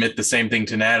had to admit the same thing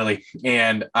to Natalie.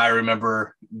 And I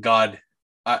remember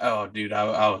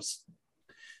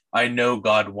I know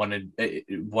God wanted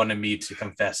me to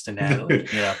confess to Natalie.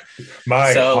 You know,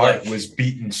 my heart was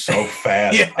beating so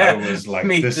fast. Yeah, I was like,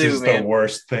 "This is the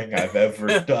worst thing I've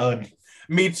ever done."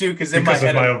 Me too, because in my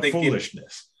head, of my own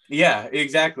foolishness. Yeah,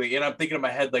 exactly. And I'm thinking in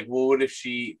my head, like, well, what if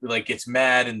she like gets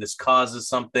mad and this causes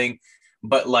something?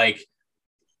 But like,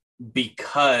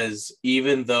 because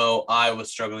even though I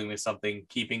was struggling with something,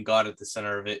 keeping God at the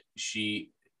center of it,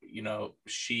 she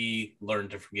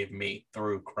learned to forgive me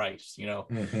through Christ, you know?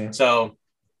 Mm-hmm. So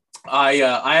I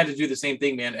had to do the same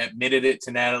thing, man, admitted it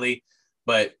to Natalie,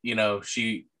 but you know,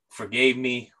 she forgave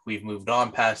me. We've moved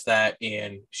on past that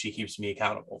and she keeps me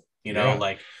accountable, you know,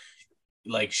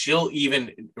 like she'll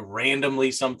even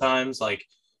randomly sometimes like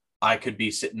I could be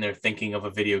sitting there thinking of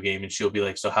a video game, and she'll be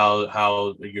like, "So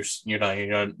how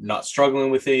you're not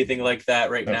struggling with anything like that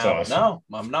right That's now?" awesome. No,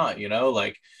 I'm not.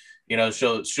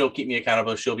 She'll keep me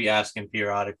accountable. She'll be asking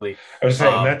periodically. I was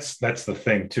saying Um, that's the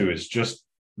thing too, is just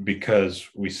because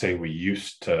we say we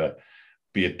used to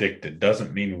be addicted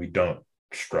doesn't mean we don't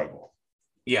struggle.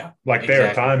 yeah, Like there are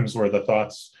exactly. times where the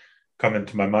thoughts come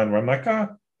into my mind where I'm like,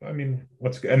 I mean,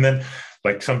 what's good? And then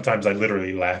like sometimes I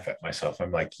literally laugh at myself.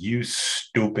 I'm like, you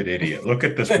stupid idiot. Look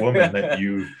at this woman that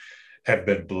you have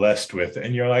been blessed with.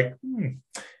 And you're like,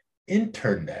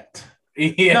 internet.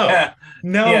 No, Yeah,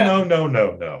 no, yeah, no, no,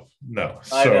 no, no, no.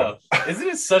 I So know. Isn't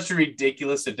it such a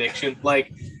ridiculous addiction?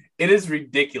 Like, it is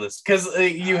ridiculous because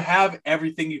you have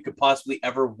everything you could possibly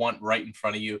ever want right in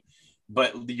front of you,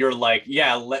 but you're like,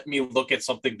 yeah, let me look at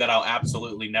something that I'll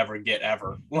absolutely never get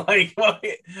ever. Like,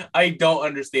 I don't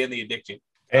understand the addiction.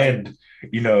 I and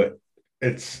you know,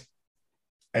 it's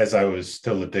as I was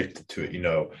still addicted to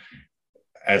it,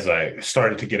 as I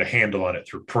started to get a handle on it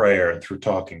through prayer and through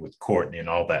talking with Courtney and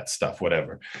all that stuff,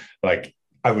 whatever, like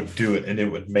I would do it and it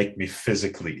would make me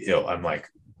physically ill. I'm like,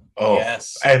 oh,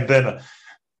 yes, and then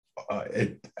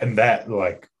and that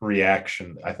like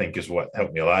reaction, I think, is what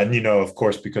helped me a lot. And of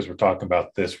course, because we're talking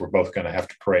about this, we're both going to have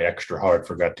to pray extra hard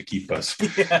for God to keep us,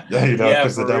 yeah, yeah,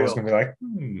 because the for devil's real. going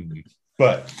to be like,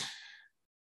 But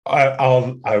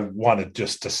I wanted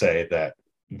just to say that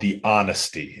the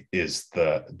honesty is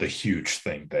the huge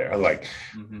thing there. Like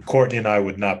Mm-hmm. Courtney and I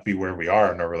would not be where we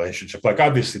are in our relationship. Like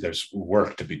obviously there's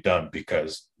work to be done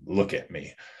because look at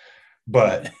me.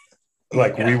 But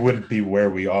like we Yeah, wouldn't be where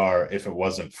we are if it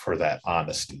wasn't for that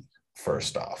honesty,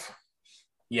 first off.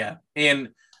 yeah, and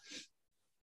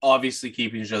obviously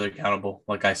keeping each other accountable.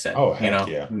 Like I said, Oh heck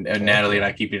yeah. Heck Natalie and I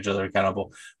yeah. keep each other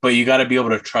accountable, but you got to be able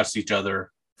to trust each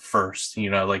other first.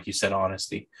 Like you said,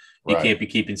 honesty. You Right. can't be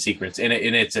keeping secrets, and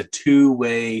it's a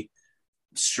two-way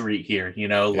street here.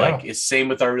 Like Yeah. it's same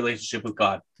with our relationship with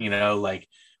God. Like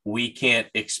we can't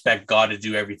expect God to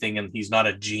do everything, and He's not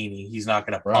a genie. He's not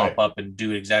going to pop Right. up and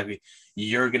do it exactly.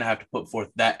 You're going to have to put forth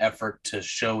that effort to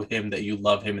show Him that you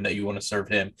love Him and that you want to serve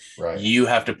Him. Right. You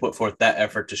have to put forth that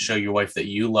effort to show your wife that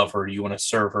you love her, you want to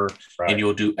serve her, and Right.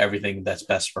 you'll do everything that's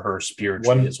best for her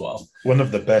spiritually One as well. one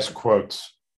of the best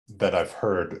quotes that I've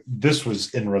heard, this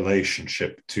was in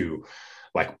relationship to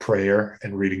like prayer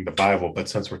and reading the Bible, but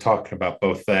since we're talking about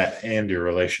both that and your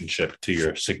relationship to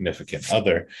your significant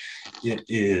other, it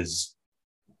is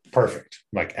perfect,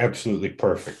 like absolutely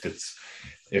perfect. It's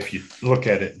if you look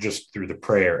at it just through the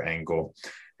prayer angle,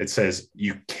 it says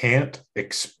you can't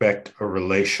expect a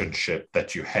relationship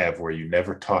that you have where you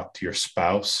never talk to your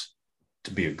spouse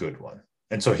to be a good one.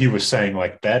 And so he was saying,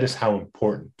 like, that is how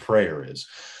important prayer is.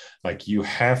 Like, you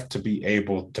have to be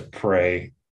able to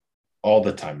pray all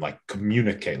the time, like,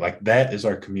 communicate. Like, that is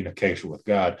our communication with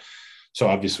God. So,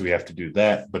 obviously, we have to do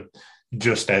that. But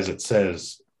just as it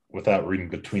says, without reading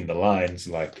between the lines,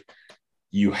 like,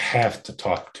 you have to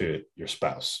talk to your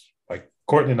spouse. Like,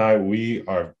 Courtney and I, we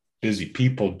are busy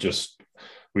people, just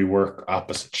we work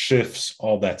opposite shifts,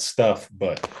 all that stuff.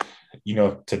 But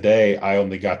today I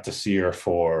only got to see her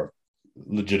for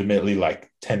legitimately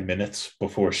like 10 minutes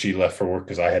before she left for work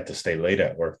because I had to stay late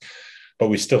at work. But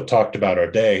we still talked about our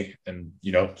day and,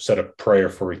 said a prayer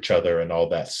for each other and all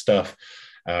that stuff.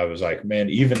 I was like, man,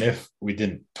 even if we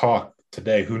didn't talk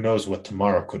today, who knows what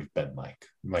tomorrow could have been like?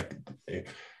 Like,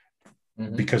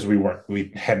 Mm-hmm. because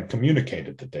we hadn't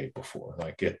communicated the day before.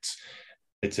 Like it's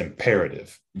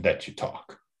imperative that you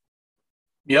talk.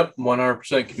 Yep,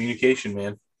 100% communication,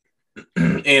 man.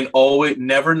 And always,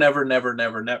 never, never, never,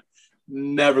 never, never,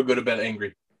 never go to bed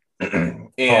angry. Oh,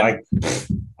 And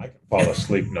I can fall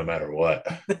asleep no matter what.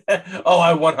 oh,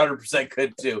 I 100%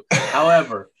 could too.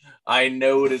 However, I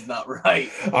know it is not right.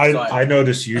 So I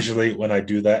notice usually when I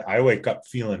do that, I wake up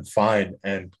feeling fine,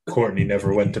 and Courtney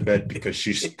never went to bed because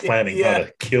she's planning how yeah.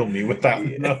 to kill me without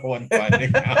no one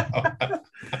finding out.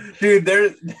 Dude,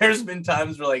 there's been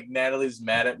times where like Natalie's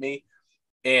mad at me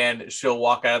and she'll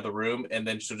walk out of the room and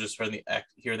then she'll just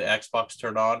hear the Xbox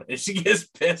turn on and she gets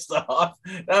pissed off.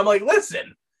 And I'm like,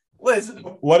 listen,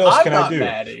 What else I'm can I not do?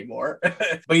 mad anymore.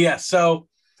 But yeah, so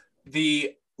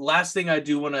the last thing I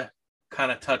do want to kind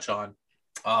of touch on,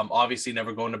 obviously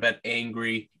never going to bed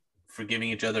angry, forgiving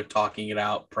each other, talking it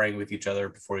out, praying with each other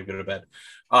before you go to bed.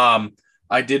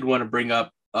 I did want to bring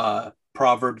up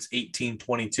Proverbs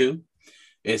 18:22.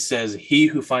 It says, "He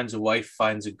who finds a wife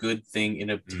finds a good thing and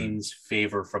Mm, obtains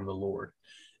favor from the Lord."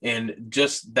 And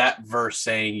just that verse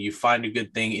saying, "You find a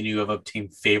good thing and you have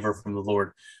obtained favor from the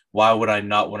Lord." Why would I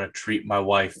not want to treat my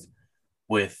wife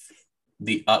with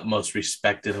the utmost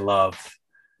respect and love?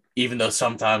 Even though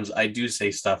sometimes I do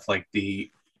say stuff like the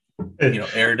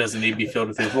Air doesn't need to be filled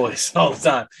with your voice all the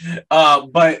time.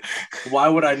 But why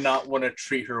would I not want to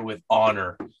treat her with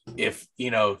honor if,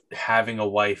 having a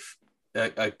wife,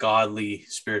 a godly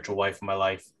spiritual wife in my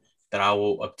life, that I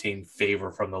will obtain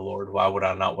favor from the Lord? Why would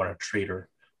I not want to treat her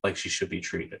like she should be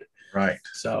treated? Right.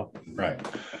 So, right.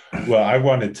 Well, I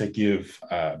wanted to give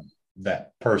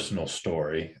that personal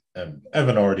story. And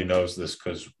Evan already knows this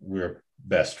because we're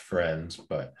best friends,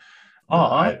 but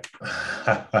I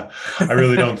I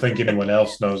really don't think anyone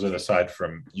else knows it aside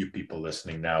from you people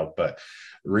listening now. But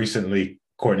recently,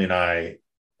 Courtney and I,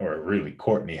 or really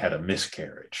Courtney, had a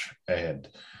miscarriage. And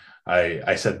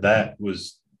I said that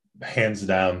was hands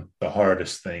down the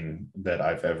hardest thing that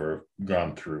I've ever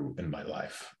gone through in my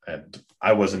life. And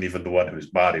I wasn't even the one whose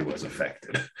body was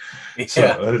affected. yeah.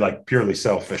 So like purely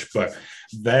selfish. But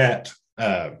that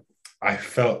I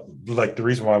felt like the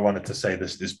reason why I wanted to say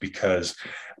this is because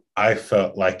I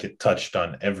felt like it touched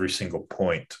on every single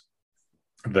point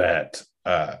that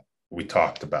we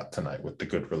talked about tonight with the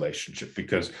good relationship,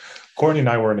 because Courtney and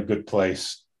I were in a good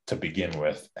place to begin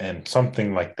with. And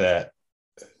something like that,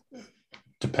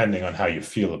 depending on how you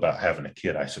feel about having a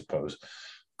kid, I suppose,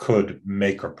 could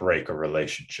make or break a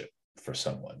relationship for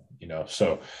someone,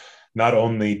 So not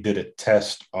only did it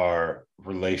test our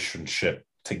relationship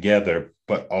together,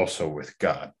 but also with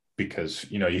God, because,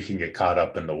 you can get caught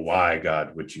up in the why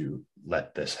God would you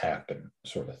let this happen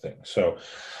sort of thing. So,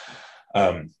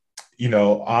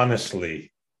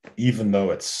 honestly, even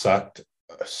though it sucked,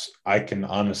 I can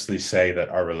honestly say that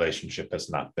our relationship has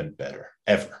not been better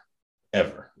ever.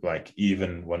 Like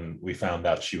even when we found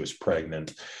out she was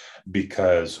pregnant,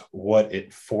 because what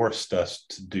it forced us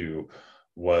to do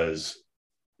was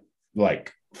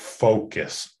like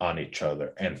focus on each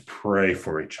other and pray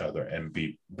for each other and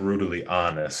be brutally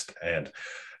honest. And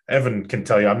Evan can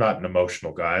tell you I'm not an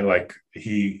emotional guy. Like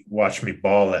he watched me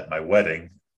bawl at my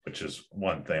wedding, which is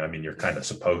one thing. I mean, you're kind of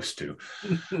supposed to.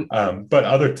 But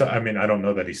I mean, I don't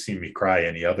know that he's seen me cry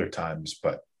any other times,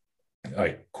 but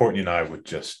like Courtney and I would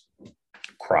just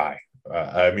cry.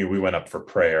 I mean, we went up for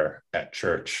prayer at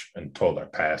church and told our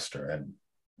pastor, and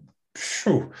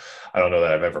I don't know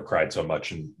that I've ever cried so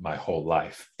much in my whole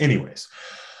life. Anyways,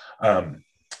 but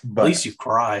at least you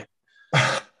cry.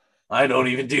 I don't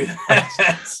even do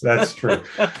that. That's true.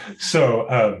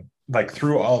 So, like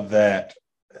through all that,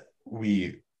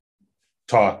 we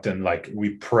talked and like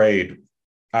we prayed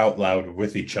out loud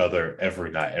with each other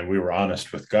every night, and we were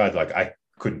honest with God. Like I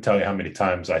couldn't tell you how many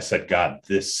times I said, God,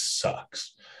 this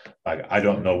sucks. Like I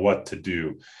don't know what to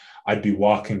do. I'd be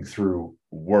walking through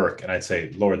work and I'd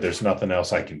say, Lord, there's nothing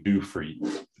else I can do for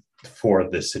you for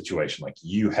this situation. Like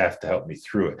you have to help me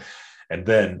through it. And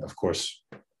then, of course,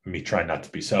 me trying not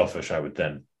to be selfish, I would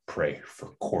then pray for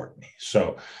Courtney.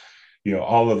 So,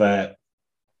 all of that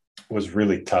was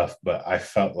really tough, but I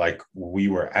felt like we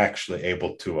were actually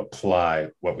able to apply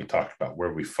what we talked about,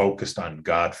 where we focused on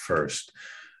God first,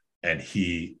 and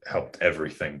he helped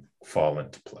everything fall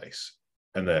into place.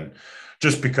 And then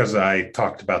just because I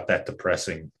talked about that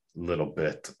depressing little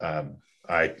bit,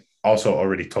 I also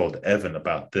already told Evan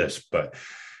about this, but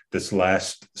this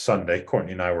last Sunday,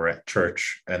 Courtney and I were at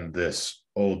church, and this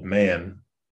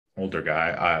older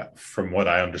guy, from what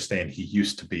I understand, he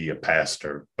used to be a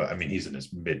pastor, but I mean, he's in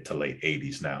his mid to late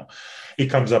 80s now. He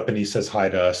comes up and he says hi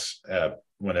to us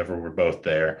whenever we're both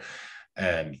there.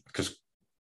 And because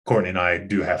Courtney and I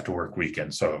do have to work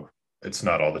weekends, so it's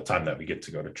not all the time that we get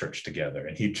to go to church together.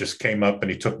 And he just came up and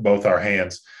he took both our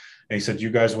hands and he said, you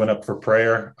guys went up for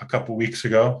prayer a couple weeks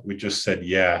ago? We just said,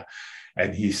 yeah.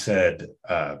 And he said,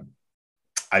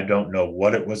 I don't know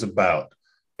what it was about,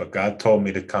 but God told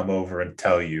me to come over and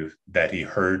tell you that he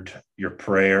heard your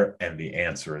prayer and the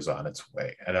answer is on its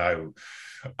way. And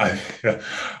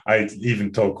I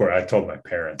even told Courtney, I told my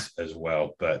parents as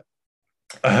well, but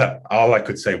all I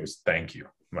could say was thank you.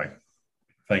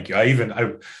 Thank you.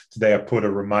 Today I put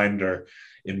a reminder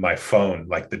in my phone,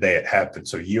 like the day it happened.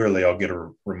 So yearly I'll get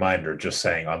a reminder just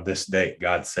saying on this date,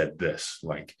 God said this.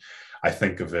 Like I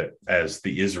think of it as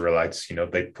the Israelites,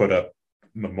 they put up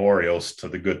memorials to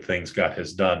the good things God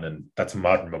has done. And that's a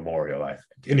modern memorial, I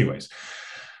think. Anyways.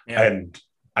 Yeah. And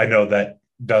I know that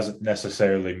doesn't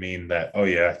necessarily mean that, oh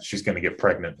yeah, she's going to get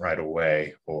pregnant right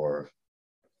away or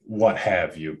what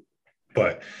have you.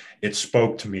 But it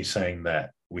spoke to me saying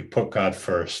that we put God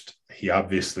first. He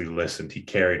obviously listened. He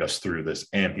carried us through this,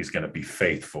 and he's going to be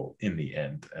faithful in the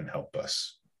end and help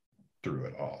us through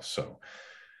it all. So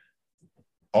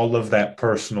all of that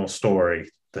personal story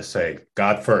to say,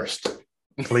 God first,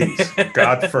 please,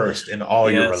 God first in all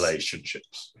your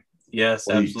relationships. Yes,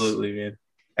 please. Absolutely, man.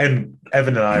 And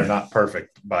Evan and I are not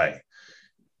perfect by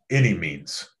any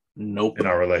means. Nope. in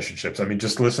our relationships. I mean,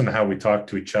 just listen to how we talk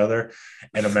to each other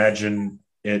and imagine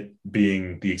it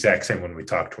being the exact same when we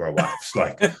talk to our wives.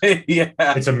 Like, Yeah.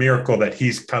 it's a miracle that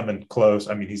he's coming close.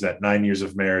 I mean, he's at 9 years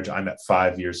of marriage. I'm at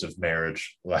 5 years of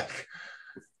marriage. Like,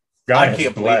 God I has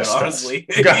can't believe it, blessed us. honestly.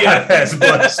 God has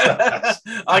blessed us.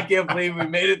 I can't believe we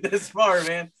made it this far,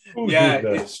 man. Who Yeah,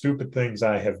 did the stupid things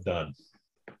I have done?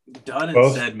 done and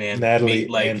Both said, man. Natalie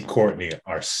and Courtney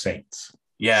are saints.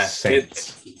 Yeah,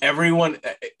 Saints. everyone.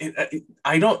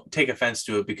 I don't take offense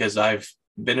to it because I've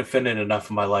been offended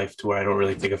enough in my life to where I don't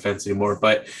really take offense anymore.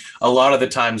 But a lot of the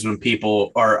times when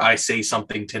people or I say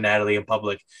something to Natalie in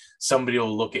public, somebody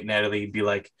will look at Natalie and be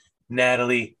like,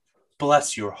 "Natalie,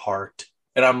 bless your heart,"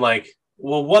 and I'm like,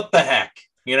 "Well, what the heck?"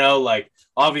 Like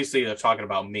obviously they're talking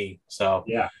about me. So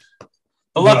yeah,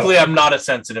 but luckily I'm not a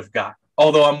sensitive guy.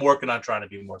 Although I'm working on trying to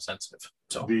be more sensitive.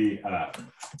 So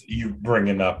you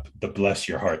bringing up the bless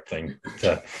your heart thing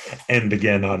to end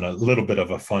again on a little bit of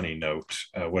a funny note.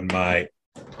 When my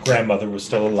grandmother was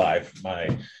still alive,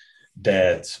 my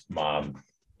dad's mom.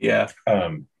 Yeah.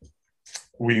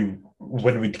 When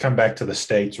we'd come back to the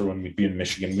States or when we'd be in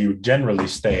Michigan, we would generally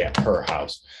stay at her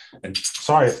house. And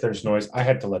sorry if there's noise. I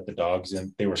had to let the dogs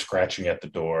in. They were scratching at the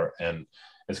door, and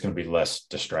it's going to be less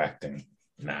distracting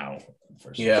now.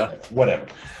 Yeah. Whatever.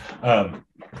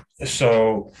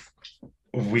 So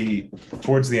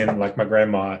towards the end, like my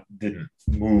grandma didn't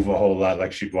move a whole lot.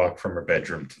 Like she'd walk from her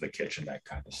bedroom to the kitchen, that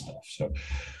kind of stuff. So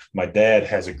my dad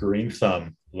has a green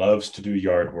thumb, loves to do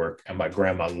yard work, and my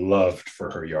grandma loved for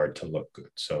her yard to look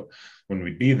good. So when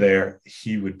we'd be there,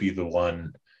 he would be the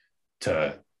one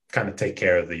to kind of take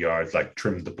care of the yard, like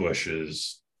trim the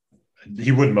bushes.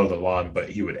 He wouldn't mow the lawn, but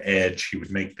he would edge. He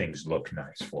would make things look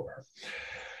nice for her.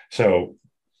 So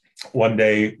one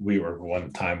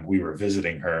time we were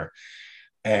visiting her,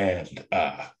 and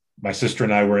my sister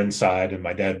and I were inside, and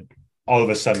my dad all of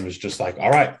a sudden was just like, all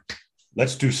right,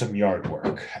 let's do some yard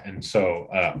work. And so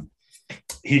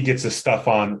he gets his stuff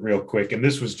on real quick. And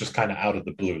this was just kind of out of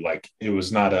the blue. Like, it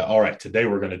was not all right, today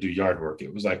we're going to do yard work.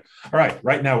 It was like, all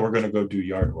right now we're going to go do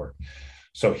yard work.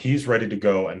 So he's ready to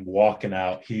go and walking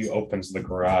out. He opens the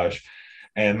garage.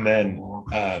 And then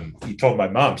he told my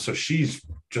mom, so she's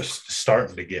just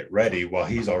starting to get ready while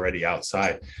he's already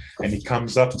outside. And he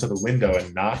comes up to the window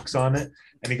and knocks on it.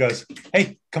 And he goes,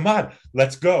 hey, come on,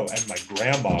 let's go. And my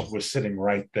grandma was sitting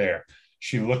right there.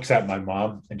 She looks at my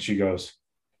mom and she goes,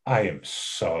 I am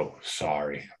so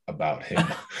sorry about him.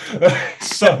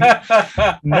 So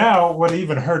now what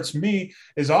even hurts me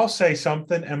is I'll say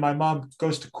something and my mom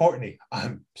goes to Courtney,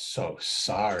 I'm so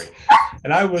sorry.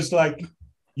 And I was like,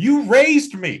 you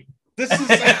raised me. This is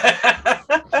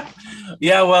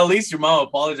yeah, well, at least your mom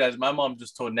apologized. My mom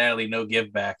just told Natalie no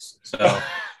give backs. So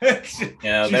she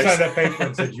signed that paper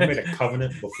and said, you made a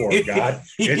covenant before God.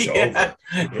 It's over.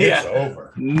 It's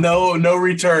over. No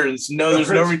returns. There's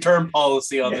no return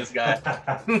policy on this guy.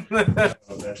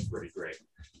 Oh, that's pretty great.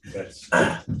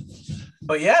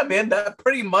 But yeah, man, that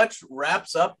pretty much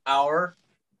wraps up our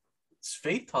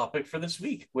faith topic for this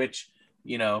week, which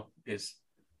is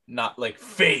not like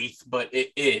faith, but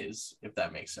it is, if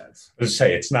that makes sense. Let's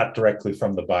say it's not directly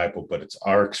from the Bible, but it's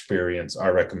our experience,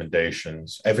 our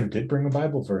recommendations. Evan did bring a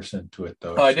Bible verse into it,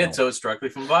 though. Oh, I did. So it's directly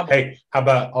from the Bible. Hey, how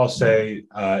about I'll say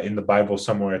in the Bible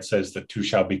somewhere it says the two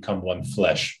shall become one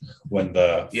flesh when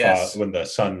the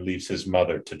son leaves his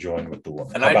mother to join with the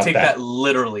woman. And I take that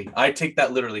literally.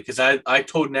 Because I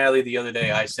told Natalie the other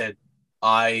day, I said,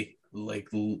 I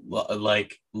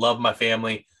love my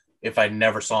family. If I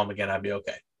never saw him again, I'd be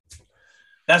okay.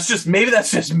 That's just me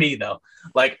though.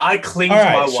 Like, I cling to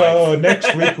my wife. So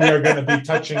next week we are going to be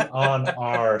touching on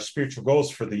our spiritual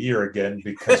goals for the year again,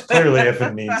 because clearly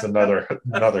Evan needs another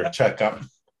checkup.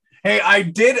 Hey,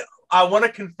 I want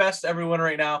to confess to everyone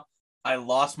right now, I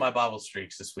lost my Bible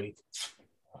streaks this week.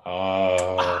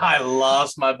 I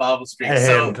lost my Bible streak. And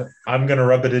so I'm going to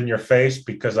rub it in your face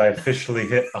because I officially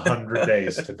hit 100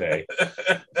 days today.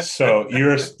 So you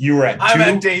were at 2. I'm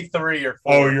at day 3 or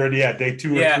 4. Oh, you're at day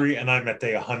 2 or 3, and I'm at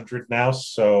day 100 now.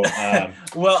 So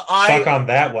well, suck on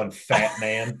that one, fat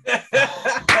man.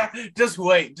 Just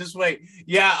wait.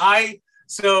 Yeah,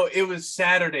 so it was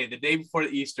Saturday, the day before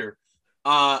Easter.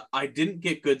 I didn't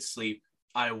get good sleep.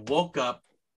 I woke up.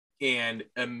 And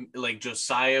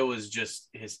Josiah was just,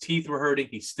 his teeth were hurting.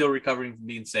 He's still recovering from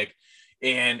being sick.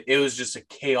 And it was just a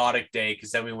chaotic day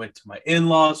because then we went to my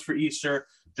in-laws for Easter.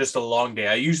 Just a long day.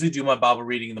 I usually do my Bible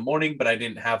reading in the morning, but I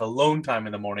didn't have alone time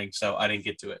in the morning, so I didn't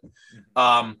get to it.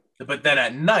 But then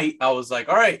at night, I was like,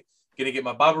 all right, gonna get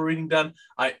my Bible reading done.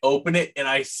 I open it and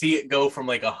I see it go from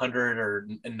like 100 or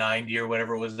 90 or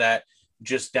whatever it was that,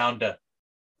 just down to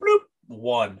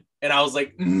 1. And I was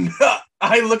like,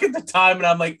 I look at the time and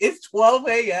I'm like, it's 12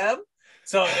 a.m.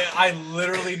 So I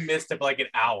literally missed it by like an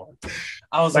hour.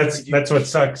 I was that's what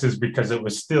sucks is because it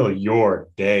was still your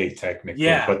day technically,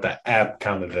 but the app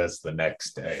counted as the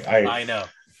next day. I know.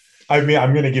 I mean,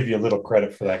 I'm going to give you a little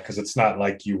credit for that because it's not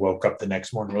like you woke up the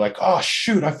next morning and were like, oh,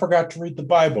 shoot, I forgot to read the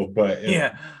Bible. But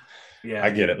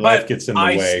I get it. Life gets in the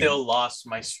way. I still lost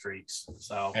my streaks.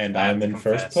 So and I'm in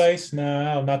first place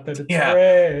now. Not that it's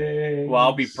race. Well,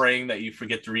 I'll be praying that you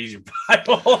forget to read your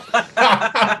Bible.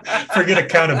 Forget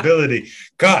accountability.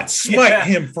 God, smite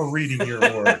him for reading your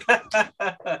word. All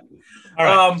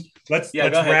right. Let's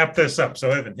wrap this up.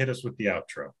 So, Evan, hit us with the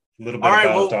outro. A little bit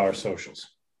about our socials.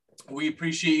 We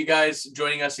appreciate you guys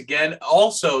joining us again.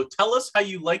 Also, tell us how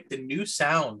you like the new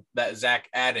sound that Zach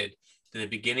added to the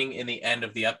beginning and the end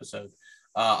of the episode.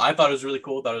 I thought it was really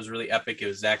cool. Thought it was really epic. It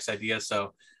was Zach's idea.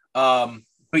 So, but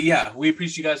yeah, we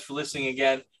appreciate you guys for listening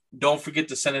again. Don't forget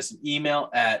to send us an email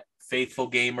at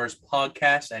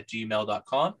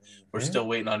faithfulgamerspodcast@gmail.com. We're still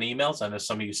waiting on emails. I know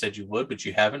some of you said you would, but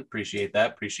you haven't. Appreciate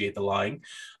that. Appreciate the lying.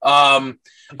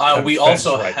 We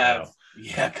also have,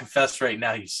 confess right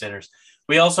now, you sinners.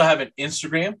 We also have an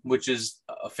Instagram, which is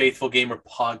a Faithful Gamer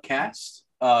Podcast.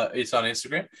 It's on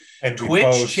Instagram. And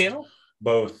Twitch channel.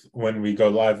 Both when we go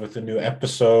live with a new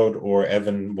episode, or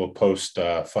Evan will post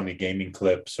funny gaming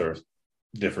clips or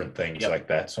different things like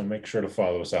that. So make sure to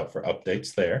follow us out for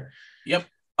updates there. Yep.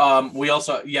 We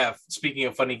also, speaking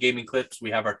of funny gaming clips,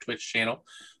 we have our Twitch channel,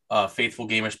 Faithful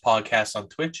Gamers Podcast on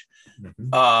Twitch.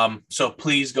 Mm-hmm. So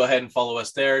please go ahead and follow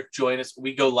us there. Join us.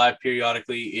 We go live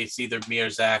periodically. It's either me or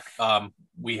Zach.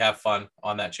 We have fun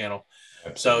on that channel.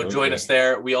 Absolutely. So join us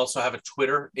there. We also have a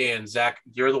Twitter, and Zach,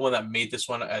 you're the one that made this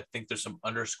one. I think there's some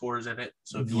underscores in it.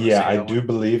 So I do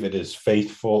believe it is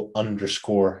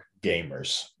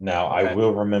faithful_gamers. Now I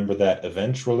will remember that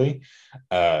eventually.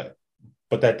 But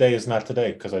that day is not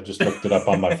today because I just looked it up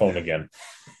on my phone again.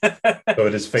 So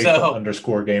it is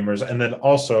faithful_gamers. And then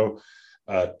also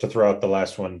to throw out the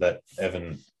last one that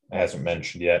Evan hasn't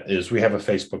mentioned yet is we have a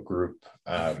Facebook group.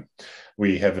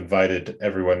 We have invited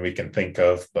everyone we can think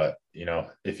of, but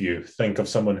if you think of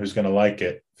someone who's going to like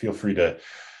it, feel free to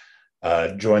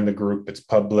join the group. It's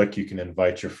public. You can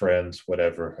invite your friends,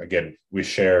 whatever. Again, we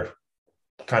share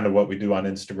kind of what we do on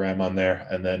Instagram on there.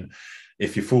 And then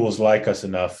if you fools like us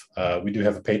enough, we do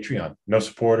have a Patreon. No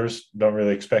supporters, don't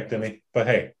really expect any, but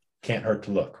hey, can't hurt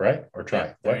to look, right? Or try.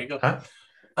 Yeah, there you go. Huh?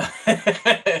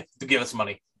 To give us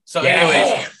money. So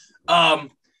anyways,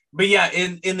 but yeah,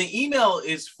 in the email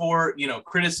is for,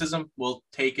 criticism. We'll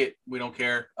take it. We don't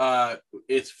care.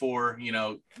 It's for,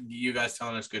 you guys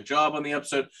telling us good job on the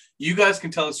episode. You guys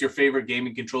can tell us your favorite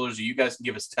gaming controllers, or you guys can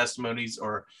give us testimonies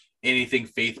or anything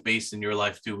faith-based in your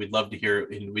life too. We'd love to hear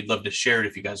it, and we'd love to share it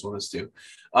if you guys want us to.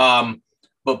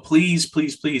 But please,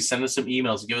 please, please send us some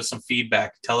emails, give us some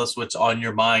feedback, tell us what's on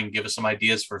your mind, give us some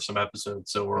ideas for some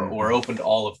episodes. So we're open to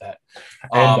all of that.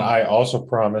 And I also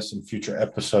promise in future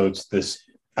episodes, this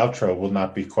outro will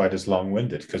not be quite as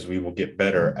long-winded because we will get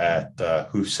better at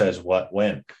who says what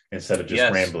when instead of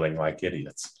just rambling like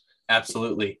idiots.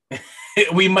 Absolutely.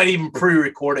 We might even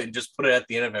pre-record it and just put it at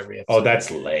the end of every episode. Oh, that's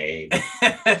lame.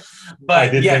 But I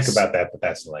did think about that, but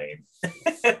that's lame.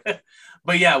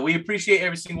 But yeah, we appreciate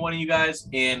every single one of you guys.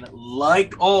 And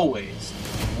like always,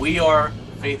 we are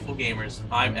Faithful Gamers.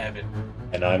 I'm Evan.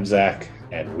 And I'm Zach.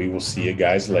 And we will see you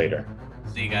guys later.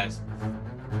 See you guys.